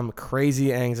had some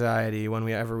crazy anxiety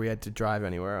whenever we had to drive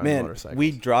anywhere on motorcycles.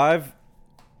 We drive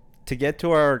to get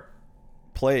to our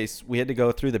place. We had to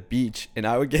go through the beach, and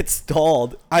I would get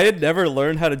stalled. I had never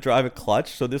learned how to drive a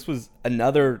clutch, so this was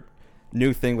another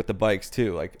new thing with the bikes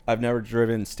too. Like, I've never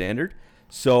driven standard,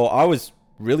 so I was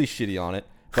really shitty on it.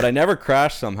 But I never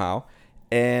crashed somehow,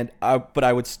 but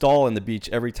I would stall in the beach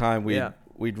every time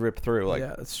we'd rip through. Like,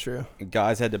 yeah, that's true.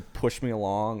 Guys had to push me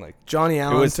along. Like, Johnny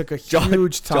Allen took a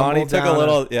huge tumble. Johnny took a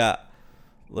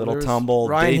little tumble.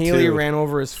 Ryan Healy ran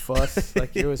over his foot.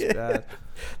 Like, it was bad.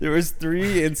 There was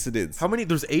 3 incidents. How many?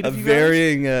 There's 8 of you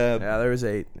varying, yeah, there was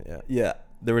 8. Yeah. Yeah,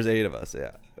 there was 8 of us.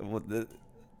 Yeah. Well,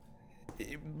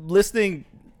 listening,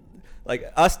 like,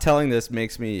 us telling this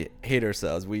makes me hate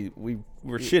ourselves. We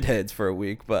were shitheads for a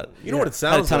week, but you know what it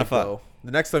sounds like, though?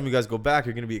 The next time you guys go back,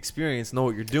 you're going to be experienced, know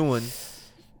what you're doing.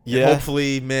 Yeah. And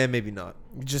hopefully, maybe not.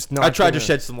 Just not. I tried to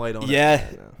shed some light on it. Yeah.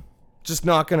 Just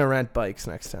not going to rent bikes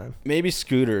next time. Maybe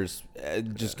scooters.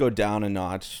 Just go down a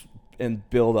notch and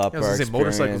build up our experience.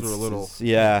 Motorcycles were a little.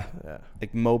 Yeah.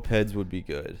 Like, mopeds would be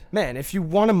good. Man, if you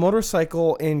want a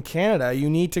motorcycle in Canada, you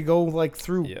need to go, like,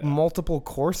 through multiple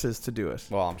courses to do it.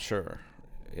 Well, I'm sure.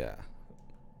 Yeah.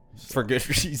 For good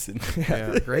reason.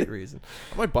 Yeah, great reason.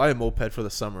 I might buy a moped for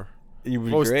the summer. You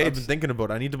would be great. I've been thinking about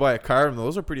it. I need to buy a car, and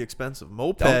those are pretty expensive.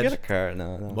 Moped. Don't get a car.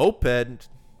 No. Moped.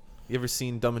 You ever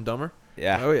seen Dumb and Dumber?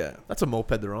 Yeah. Oh, yeah. That's a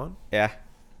moped they're on. Yeah.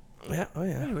 Yeah. Oh,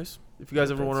 yeah. Anyways, if you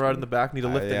guys ever want to ride in the back, need a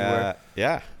lift anywhere.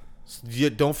 Yeah. So do you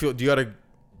gotta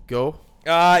go?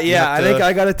 Yeah, I think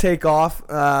I gotta take off.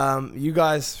 You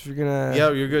guys, if you're gonna.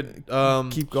 Yeah, you're good.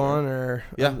 Keep going, or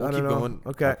we'll keep going.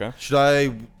 Okay. Should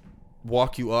I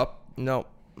walk you up? No.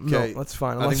 Okay. No, that's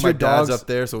fine. I think my dad's up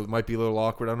there, so it might be a little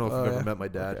awkward. I don't know if you've ever met my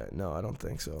dad. Okay. No, I don't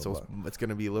think so. So it's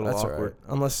gonna be a little that's awkward. All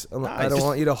right. Unless I don't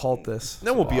want you to halt this.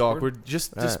 That won't be awkward.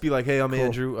 Just be like, hey, I'm Cool.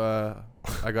 Andrew.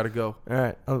 I gotta go. All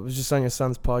right. I was just on your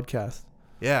son's podcast.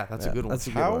 Yeah, that's a good one. That's a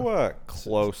good How one.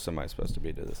 close am I supposed to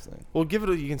be to this thing? Well, give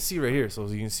it. You can see right here, so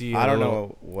you can see. I don't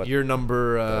know what your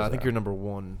number. I think you're number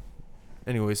 1.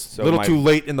 Anyways, So a little too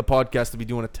late in the podcast to be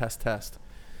doing a test.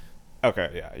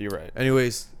 Okay, yeah, you're right.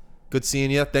 Anyways, good seeing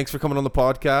you. Thanks for coming on the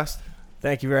podcast.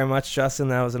 Thank you very much, Justin.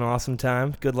 That was an awesome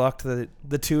time. Good luck to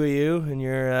the two of you and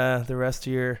your the rest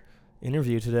of your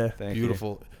interview today.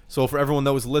 Beautiful. So for everyone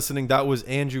that was listening, that was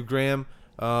Andrew Graham,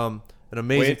 an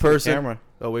amazing person.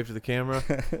 Wave to the camera.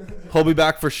 He'll be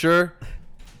back for sure.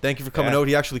 Thank you for coming out.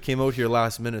 He actually came out here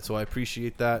last minute, so I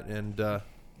appreciate that.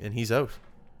 And he's out.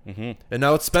 Mm-hmm. And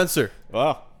now it's Spencer.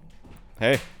 Well,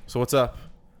 hey. So what's up?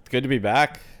 It's good to be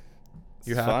back.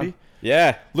 You happy? Fun.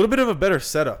 Yeah. A little bit of a better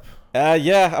setup.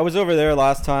 Yeah, I was over there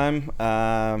last time.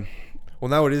 Well,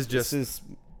 now it is just.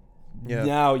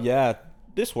 Now,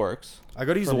 this works. I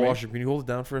got to use the washroom. Can you hold it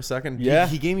down for a second? Yeah.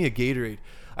 He gave me a Gatorade.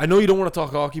 I know you don't want to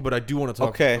talk hockey, but I do want to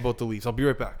talk about the Leafs. I'll be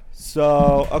right back.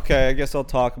 So, I guess I'll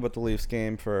talk about the Leafs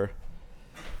game for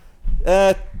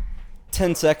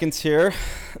 10 seconds here.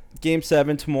 Game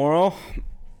 7 tomorrow.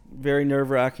 Very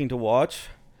nerve-wracking to watch.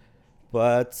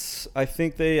 But I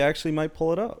think they actually might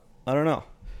pull it out. I don't know.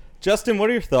 Justin, what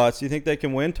are your thoughts? Do you think they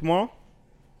can win tomorrow?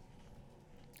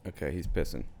 Okay, he's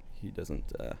pissing. He doesn't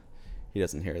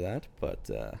hear that. But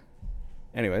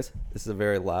anyways, this is a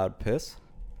very loud piss.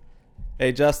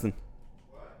 Hey, Justin.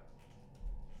 What?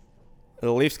 Are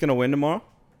the Leafs going to win tomorrow?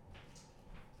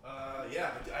 Yeah,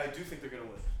 I do think they're going to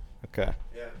win. Okay.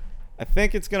 Yeah. I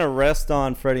think it's going to rest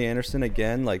on Freddie Anderson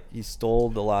again. Like, he stole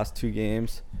the last 2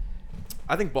 games.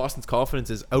 I think Boston's confidence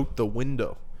is out the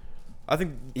window. I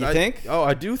think. You think? Oh,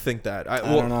 I do think that. I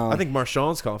don't know. I think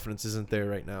Marchand's confidence isn't there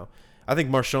right now. I think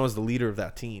Marchand's the leader of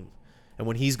that team, and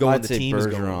when he's going, the team is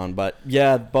going. But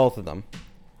yeah, both of them.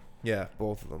 Yeah,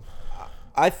 both of them.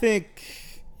 I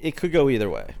think it could go either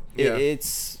way. Yeah.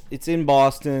 It's in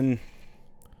Boston.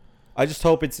 I just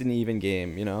hope it's an even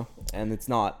game, and it's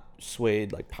not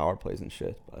swayed like power plays and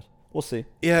shit. But we'll see.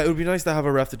 Yeah, it would be nice to have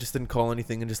a ref that just didn't call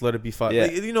anything and just let it be 5. Yeah.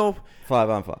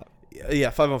 5-on-5.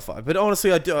 Yeah, 5-on-5. But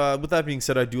honestly, I do, with that being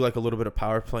said, I do like a little bit of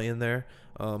power play in there,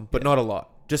 but not a lot.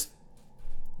 Just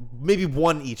maybe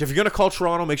 1 each. If you're gonna call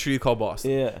Toronto, make sure you call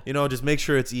Boston. Yeah. Just make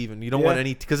sure it's even. You don't want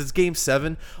any, because it's Game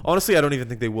 7. Honestly, I don't even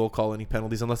think they will call any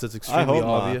penalties unless it's extremely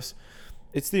obvious.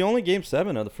 It's the only Game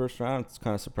 7 of the first round. It's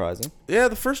kind of surprising. Yeah,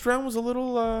 the first round was a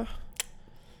little.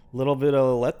 Little bit of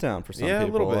a letdown for some people.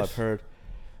 A little bit. I've heard.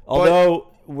 Although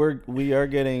we are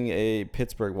getting a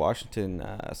Pittsburgh-Washington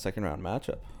second round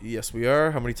matchup. Yes, we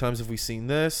are. How many times have we seen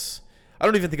this? I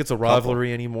don't even think it's a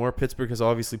rivalry anymore. Pittsburgh has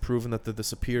obviously proven that they're the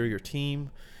superior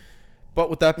team. But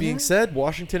with that being said,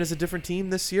 Washington is a different team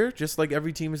this year, just like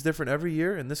every team is different every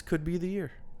year, and this could be the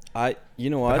year. You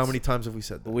know what? But how many times have we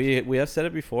said that? We have said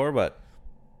it before, but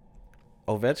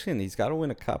Ovechkin, he's got to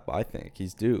win a cup. I think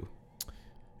he's due.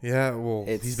 Yeah, well,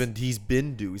 he's been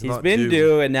due. He's not been due.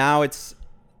 due, and now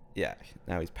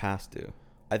now he's past due.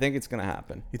 I think it's gonna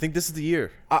happen. You think this is the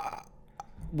year?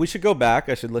 We should go back.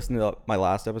 I should listen to my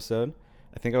last episode.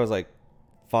 I think I was like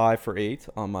 5 for 8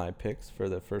 on my picks for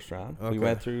the first round. Okay. We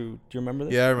went through. Do you remember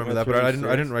this? Yeah, I remember that, but I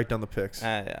didn't write down the picks.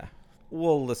 Yeah,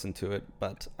 we'll listen to it,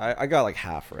 but I got like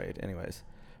half right, anyways.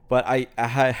 But I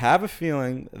have a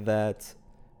feeling that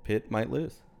Pitt might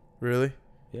lose. Really?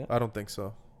 Yeah. I don't think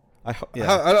so.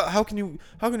 Yeah. How can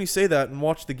you say that and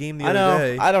watch the game the other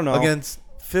day? I don't know. Against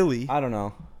Philly. I don't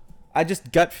know. I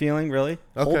just gut feeling, really.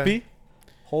 Okay.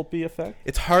 Holtby effect.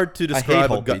 It's hard to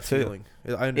describe a Holtby gut too. feeling.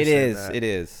 I understand that. It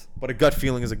is. But a gut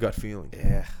feeling is a gut feeling.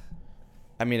 Yeah.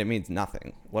 I mean, it means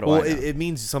nothing. What do Well, I know? it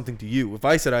means something to you. If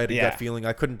I said I had a gut feeling,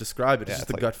 I couldn't describe it. It's just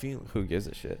a like, gut feeling. Who gives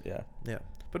a shit? Yeah. Yeah.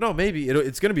 But no, maybe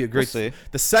it's going to be a great. We'll see.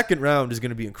 The second round is going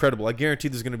to be incredible. I guarantee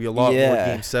there's going to be a lot more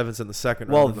Game 7s in the second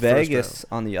round. Well, than the first Vegas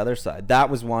on the other side. That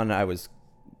was one I was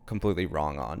completely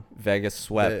wrong on. Vegas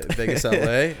swept. Vegas,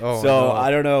 LA. Oh, so no.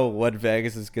 I don't know what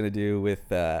Vegas is going to do with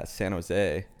San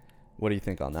Jose. What do you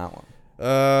think on that one?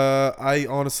 I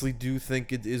honestly do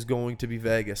think it is going to be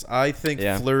Vegas. I think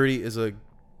Fleury is a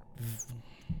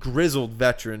grizzled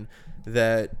veteran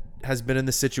that has been in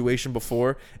this situation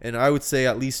before, and I would say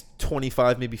at least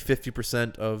 25, maybe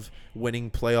 50% of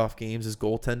winning playoff games is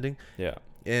goaltending. Yeah.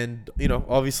 And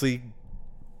obviously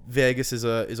Vegas is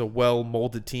a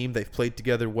well-molded team. They've played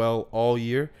together well all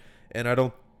year, and I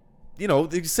don't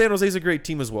San Jose's a great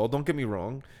team as well. Don't get me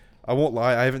wrong. I won't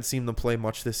lie. I haven't seen them play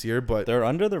much this year, but they're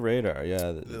under the radar.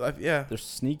 Yeah. Yeah. They're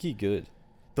sneaky good.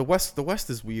 The West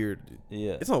is weird.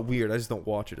 Yeah. It's not weird. I just don't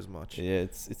watch it as much. Yeah,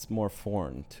 it's more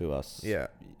foreign to us. Yeah.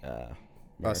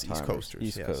 Us East Coasters.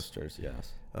 East Coasters,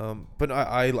 yes. But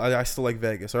I still like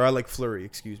Vegas, or I like Fleury.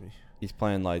 Excuse me. He's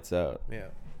playing lights out. Yeah.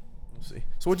 We'll see.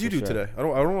 So what did you do today? I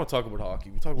don't want to talk about hockey.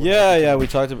 We talk about we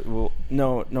talked about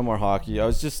no more hockey. I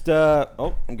was just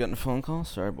I'm getting a phone call.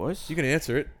 Sorry, boys. You can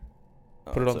answer it.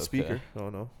 Put it on the speaker. Okay. Oh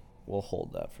no. We'll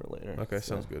hold that for later. Okay,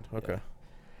 sounds good. Okay.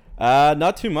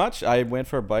 Not too much. I went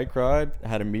for a bike ride.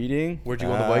 Had a meeting. Where'd you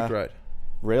go on the bike ride?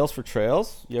 Rails for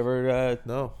Trails. You ever?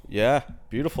 No. Yeah,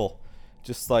 beautiful.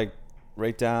 Just like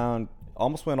right down.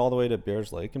 Almost went all the way to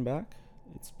Bears Lake and back.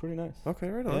 It's pretty nice. Okay,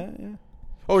 right on. Yeah.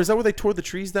 Oh, is that where they tore the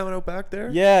trees down out back there?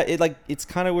 Yeah, it's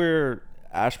kind of where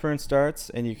Ashburn starts,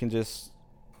 and you can just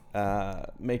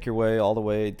make your way all the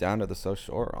way down to the South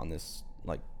Shore on this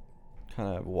like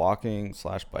kind of walking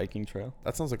 / biking trail.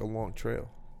 That sounds like a long trail.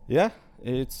 Yeah,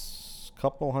 it's a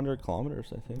couple 100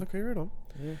 kilometers, I think. Okay, right on.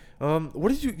 Yeah. What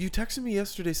did you texted me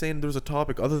yesterday saying there was a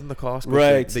topic other than the Costco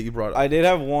right that you brought up? I did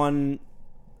have one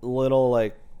little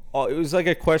it was like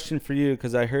a question for you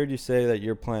because I heard you say that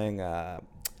you're playing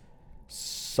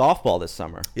softball this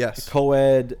summer. Yes.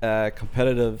 Co-ed,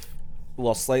 competitive,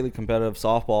 slightly competitive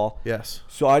softball. Yes.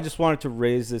 So I just wanted to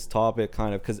raise this topic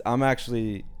kind of because I'm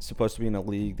actually supposed to be in a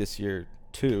league this year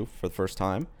too for the first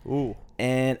time. Ooh.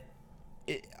 And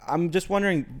I'm just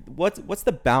wondering what's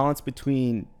the balance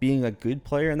between being a good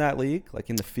player in that league, like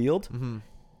in the field,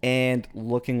 and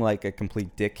looking like a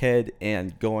complete dickhead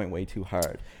and going way too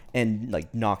hard and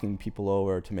like knocking people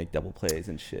over to make double plays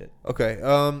and shit. Okay.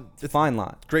 It's a fine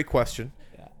line. Great question.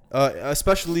 Yeah.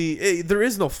 Especially there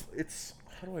is no. It's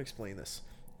how do I explain this?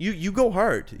 You go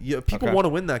hard. People want to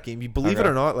win that game. You believe it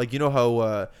or not. Like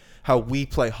how we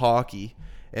play hockey.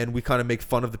 And we kind of make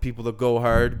fun of the people that go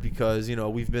hard because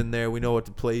we've been there. We know what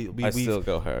to play. We still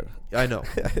go hard. I know.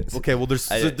 Okay, well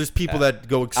there's people that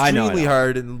go extremely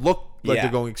hard and look like they're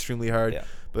going extremely hard. Yeah.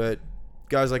 But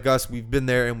guys like us, we've been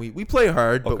there and we play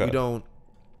hard, but we don't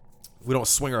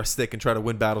swing our stick and try to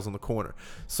win battles on the corner.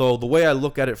 So the way I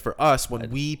look at it for us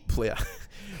when we play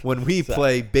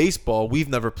play baseball, we've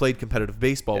never played competitive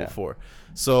baseball before.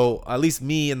 So at least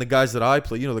me and the guys that I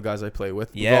play, the guys I play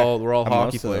with, we're all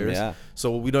hockey players.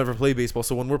 So we don't ever play baseball.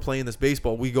 So when we're playing this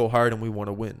baseball, we go hard and we want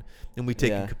to win, and we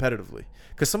take it competitively.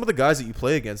 Because some of the guys that you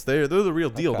play against, they're the real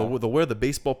deal. Okay. They'll wear the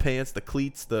baseball pants, the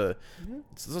cleats. So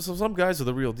some guys are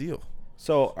the real deal.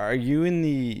 So are you in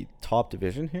the top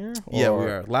division here? Yeah, we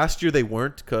are. Last year they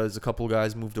weren't because a couple of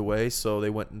guys moved away, so they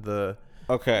went in the.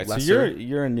 Okay, lesser. So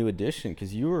you're a new addition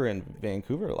because you were in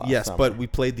Vancouver last summer. But we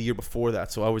played the year before that,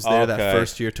 so I was there that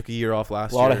first year. Took a year off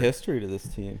last year. A lot of history to this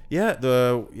team. Yeah,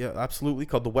 absolutely.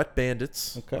 Called the Wet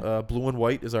Bandits. Okay. Blue and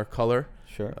white is our color.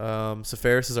 Sure.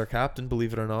 Safaris is our captain.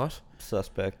 Believe it or not.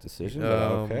 Suspect decision. But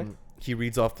okay. He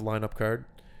reads off the lineup card.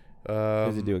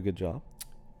 Does he do a good job?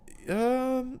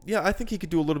 Yeah, I think he could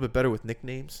do a little bit better with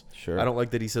nicknames. Sure. I don't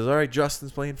like that he says, "All right,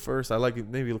 Justin's playing first." I like it,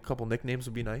 maybe a couple nicknames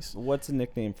would be nice. What's a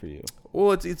nickname for you?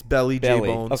 Well, it's Belly,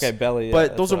 J-Bones. Okay, Belly. Yeah,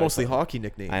 but those that's are what I mostly thought. hockey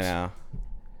nicknames. I know.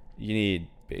 You need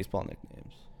baseball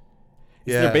nicknames.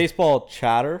 Is Yeah. there baseball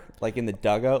chatter like in the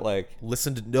dugout? Like,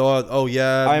 Listen to oh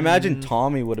yeah. I imagine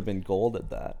Tommy would have been gold at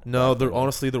that. No,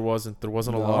 honestly there wasn't. There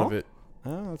wasn't a lot of No? it.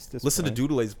 Oh, that's Listen to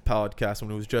Doodle's podcast when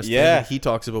it was just him, Yeah. and he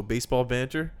talks about baseball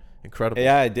banter. Incredible.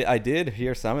 Yeah, I did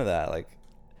hear some of that. Like,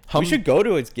 we should go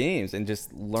to its games and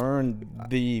just learn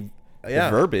the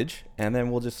verbiage, and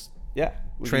then we'll just we can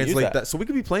use translate that. So we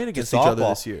could be playing against each other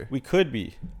this year. We could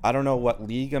be. I don't know what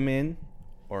league I'm in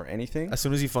or anything. As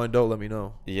soon as you find out, let me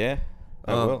know. Yeah,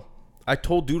 I will. I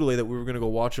told Doodle that we were gonna go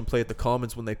watch and play at the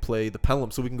Commons when they play the Pelham,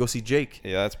 so we can go see Jake.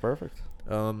 Yeah, that's perfect.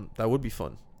 That would be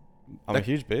fun. I'm a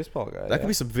huge baseball guy. That could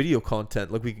be some video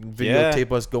content. Like we can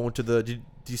videotape us going to the. Did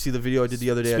you see the video I did the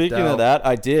other day? Speaking of that,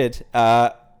 I did.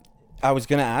 I was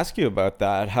gonna ask you about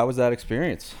that. How was that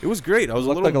experience? It was great. I was a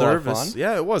Looked little like a lot of nervous. fun.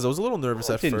 Yeah, it was. I was a little nervous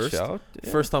at Didn't first. shout.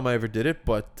 Yeah. First time I ever did it,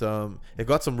 but it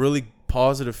got some really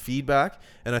positive feedback,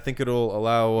 and I think it'll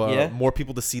allow more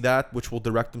people to see that, which will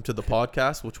direct them to the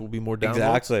podcast, which will be more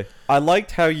downloads. Exactly. I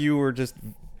liked how you were just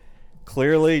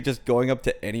clearly just going up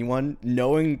to anyone,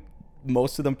 knowing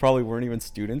most of them probably weren't even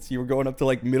students. You were going up to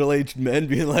like middle-aged men,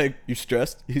 being like, "You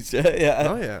stressed?" You said, "Yeah."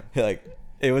 Oh yeah. Like,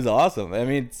 it was awesome. I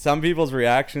mean, some people's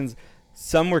reactions,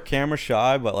 some were camera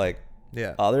shy, but like,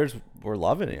 Yeah. others were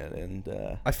loving it, and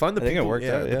I find the I think people, it worked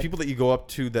out. the people that you go up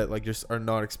to that like just are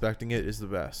not expecting it is the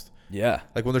best. Yeah,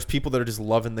 Like when there's people that are just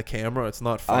loving the camera, it's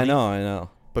not funny. I know.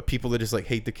 But people that just like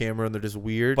hate the camera and they're just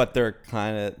weird. But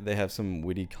they have some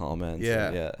witty comments.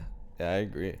 Yeah. Yeah, I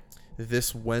agree.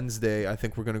 This Wednesday, I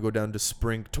think we're gonna go down to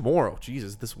Spring tomorrow.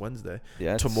 Jesus, this Wednesday.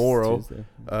 Yeah, it's Tomorrow, Tuesday.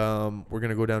 we're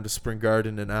gonna go down to Spring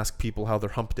Garden and ask people how their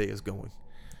hump day is going.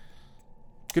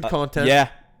 Good content.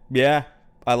 Yeah,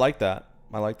 I like that.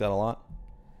 I like that a lot.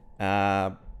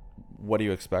 What do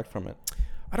you expect from it?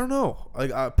 I don't know.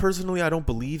 Like personally, I don't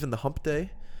believe in the hump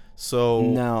day, so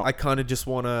No. I kind of just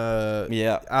want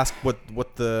to ask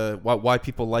why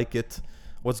people like it,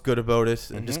 what's good about it,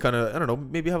 and just kind of, I don't know,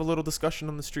 maybe have a little discussion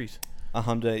on the street. A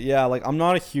hump day. Yeah, like I'm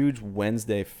not a huge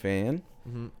Wednesday fan,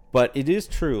 but it is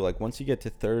true. Like once you get to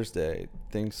Thursday,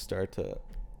 things start to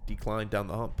Decline down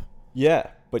the hump. Yeah,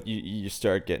 but you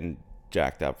start getting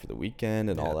jacked up for the weekend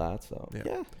and all that. So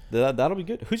that'll be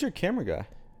good. Who's your camera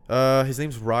guy? His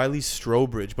name's Riley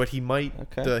Strobridge, but he might.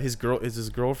 Okay. His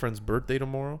girlfriend's birthday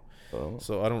tomorrow, Oh,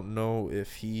 so I don't know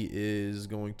if he is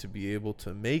going to be able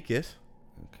to make it.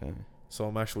 okay. So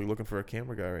I'm actually looking for a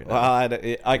camera guy right now.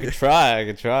 Well, I could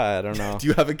try. I don't know. Do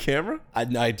you have a camera?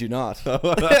 I do not.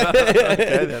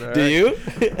 Okay, then, all Do right. you?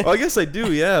 Well, I guess I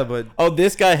do. Yeah, but Oh,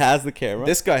 this guy has the camera.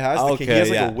 this guy has the Okay, he has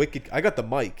like yeah. a wicked. I got the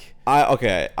mic.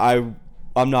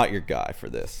 I'm not your guy for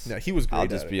this. Yeah, he was great. I'll at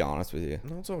just it. be honest with you.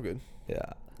 No, it's all good. Yeah.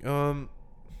 All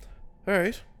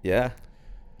right. Yeah.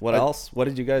 What I- else? What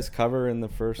did you guys cover in the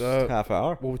first half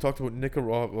hour? Well, we talked about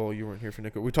Nicaragua. Well, you weren't here for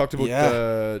Nicaragua. We talked about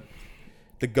Yeah.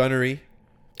 the Gunnery.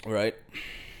 Right.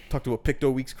 Talked about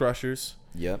Picto Weeks Crushers.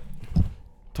 Yep.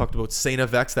 Talked about Saint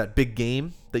Avex, that big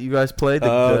game that you guys played.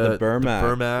 The BurMac.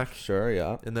 The BurMac. Sure.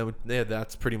 Yeah. And then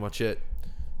that's pretty much it.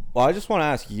 Well, I just want to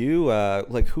ask you,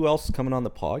 like, who else is coming on the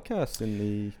podcast in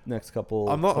the next couple?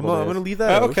 I'm couple going to days? leave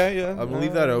that out. Okay. Yeah. I'm going to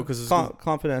leave that out because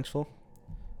Confidential.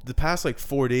 the past like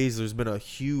 4 days, there's been a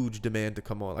huge demand to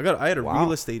come on. I had a Wow.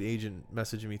 real estate agent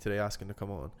messaging me today asking to come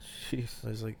on. Jeez. I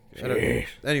was like, Jeez.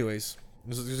 anyways,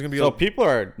 there's gonna be. So people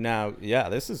are now. Yeah.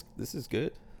 This is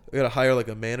good. I gotta hire like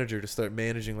a manager to start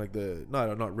managing like the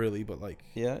not really, but like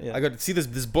Yeah. Yeah. I got to see this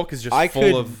book is just I full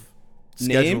could- of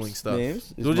scheduling stuff.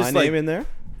 Names. Is They'll my just, name like- in there?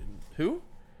 Who?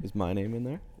 Is my name in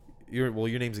there? Your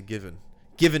name's a given.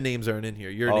 Given names aren't in here.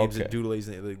 Your name's Okay. in Doodle's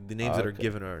name. Like, the names that are Okay.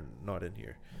 given are not in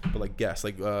here. But like guess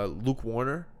like Luke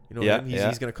Warner. You know Yeah, him? yeah.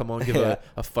 He's gonna come on give Yeah.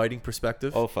 a fighting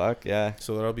perspective. Oh fuck yeah.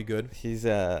 So that'll be good. He's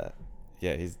yeah,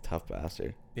 he's a tough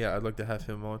bastard. Yeah, I'd like to have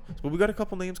him on. But we got a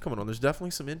couple names coming on. There's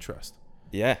definitely some interest.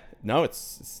 Yeah. No,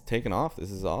 it's taken off.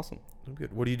 This is awesome. I'm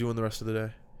good. What are you doing the rest of the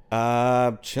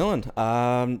day? Chilling.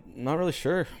 Not really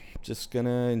sure. Just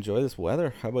gonna enjoy this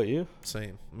weather. How about you?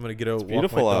 Same. I'm gonna get out, walk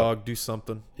beautiful my out. dog, do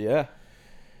something. Yeah.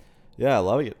 Yeah, I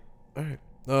love it. All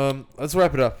right. Let's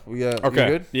wrap it up. We you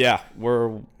good? Yeah,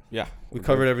 we We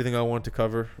covered everything I wanted to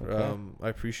cover. Okay. I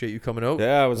appreciate you coming out.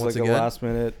 Yeah, it was once like again. a last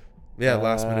minute.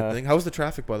 Last minute thing. How was the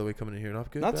traffic, by the way, coming in here? Not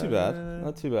good. Not too bad.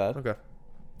 Not too bad. Okay.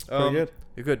 Pretty good.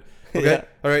 You're good. Okay. Yeah.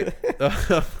 All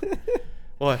right.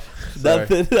 What? Sorry.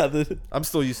 Nothing. I'm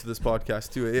still used to this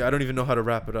podcast too. I don't even know how to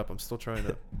wrap it up. I'm still trying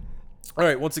to. All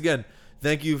right. Once again,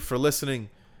 thank you for listening.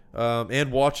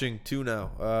 and watching too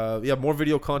now. Yeah, more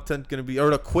video content gonna be.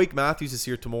 Or Quake Matthews is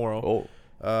here tomorrow.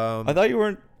 I thought you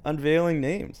weren't unveiling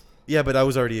names. Yeah, but I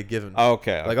was already a given.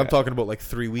 Okay. Like I'm talking about like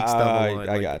 3 weeks down the line.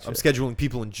 I Like, gotcha. I'm scheduling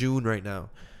people in June right now.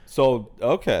 So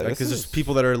okay, Because there's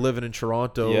people that are living in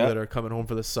Toronto that are coming home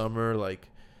for the summer. Like,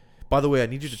 by the way, I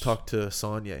need you to talk to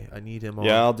Sonye. I need him on.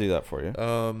 Yeah, I'll do that for you.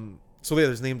 So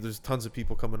yeah, there's tons of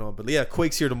people coming on. But yeah,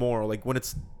 Quake's here tomorrow. Like when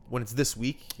it's this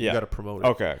week, you got to promote it.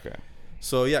 Okay.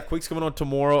 So yeah, Quake's coming on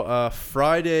tomorrow.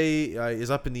 Friday is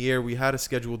up in the air. We had a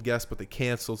scheduled guest, but they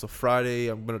canceled. So Friday,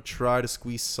 I'm gonna try to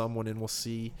squeeze someone in. We'll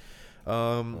see.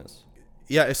 Nice.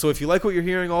 Yeah, so if you like what you're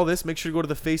hearing, all this, make sure to go to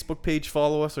the Facebook page,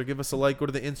 follow us, or give us a like. Go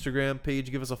to the Instagram page,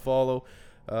 give us a follow.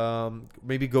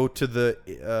 Maybe go to the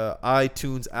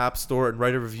iTunes App Store and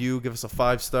write a review. Give us a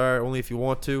 5-star, only if you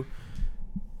want to.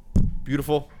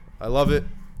 Beautiful. I love it.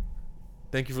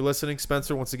 Thank you for listening.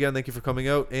 Spencer, once again, thank you for coming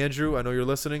out. Andrew, I know you're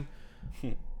listening.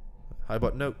 High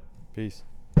button out. Peace.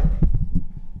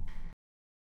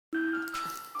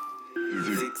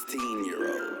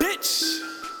 16-year-old bitch.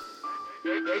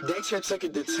 They check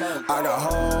it to 10. I got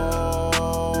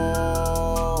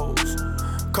hoes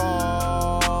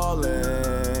calling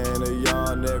a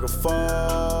young nigga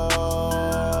phone.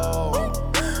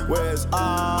 Where's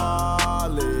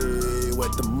Ollie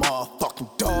with the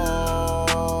motherfucking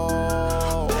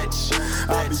dog? Bitch,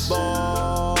 I be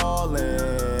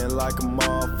ballin' like a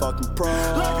motherfucking pro.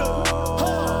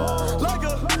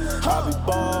 I be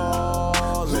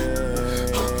ballin'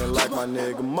 like my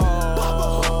nigga Mo.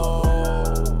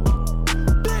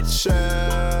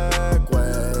 Check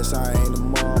West, I ain't a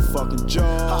motherfucking joke.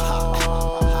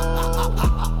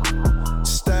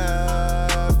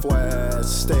 Steph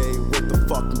West, stay with the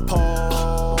fucking pole.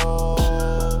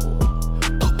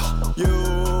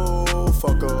 You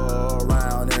fuck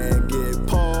around and get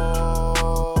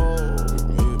pulled.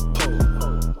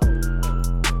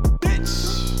 Bitch,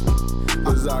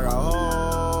 'cause I got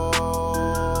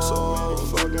hoes. So many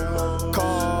fucking hoes.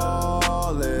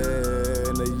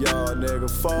 Calling a young nigga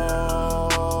phone.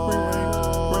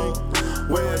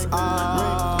 Where's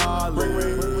Ollie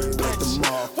with the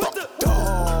motherfucking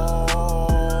dog?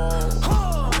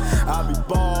 I be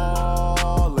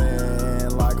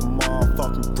ballin' like a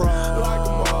motherfucking pro.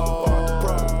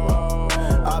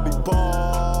 I be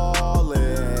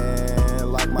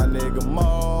ballin' like my nigga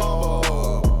Mo.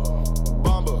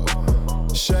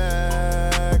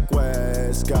 Shaq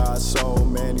West got so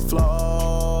many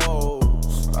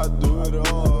flows. I do it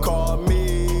all. Call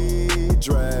me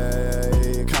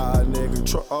Drake, high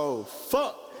nigga oh,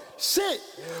 fuck, shit,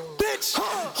 bitch.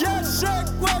 Yeah,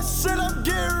 Shaq West said I'm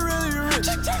getting really rich.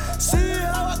 See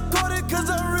how I caught it, 'cause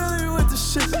I'm really with the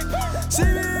shit. See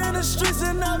me in the streets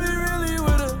and I be really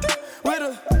with a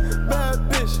bad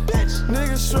bitch.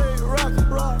 Niggas straight rockin',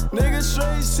 niggas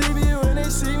straight see me when they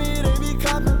see me, they be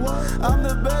coppin'. I'm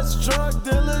the best drug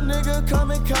dealer, nigga,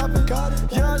 come and coppin'.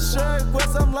 Young Shaq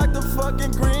West, I'm like the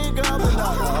fucking Green Goblin.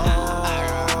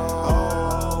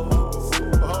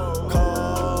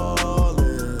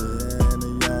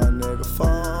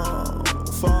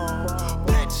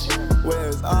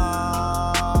 Where's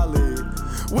Ollie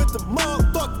with the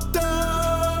motherfucking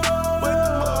dog? With the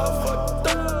motherfucking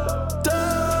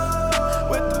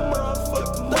dog. With the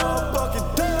motherfucking dog.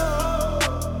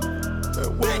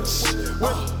 Bitch,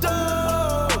 with the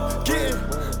dog. Getting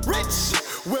rich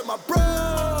with my bro.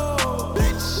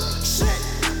 Bitch, shit,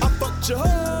 I fucked your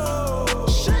hoe.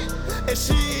 Shit, and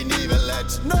she ain't even let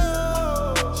you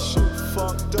know. Shit,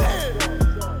 fucked up.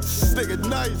 This nigga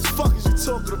nice. Fuck is you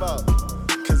talking about?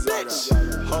 Bitch,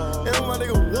 and my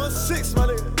nigga 1-6, my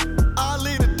nigga. I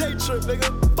lead a day trip,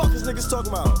 nigga. Fuck is niggas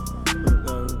talking about?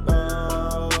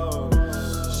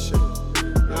 Shit.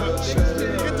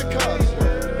 Get the cops.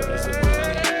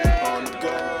 On the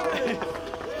go.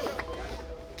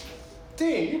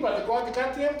 Team, you about to go out the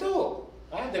goddamn door.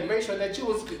 I had to make sure that you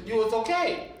was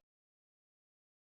okay.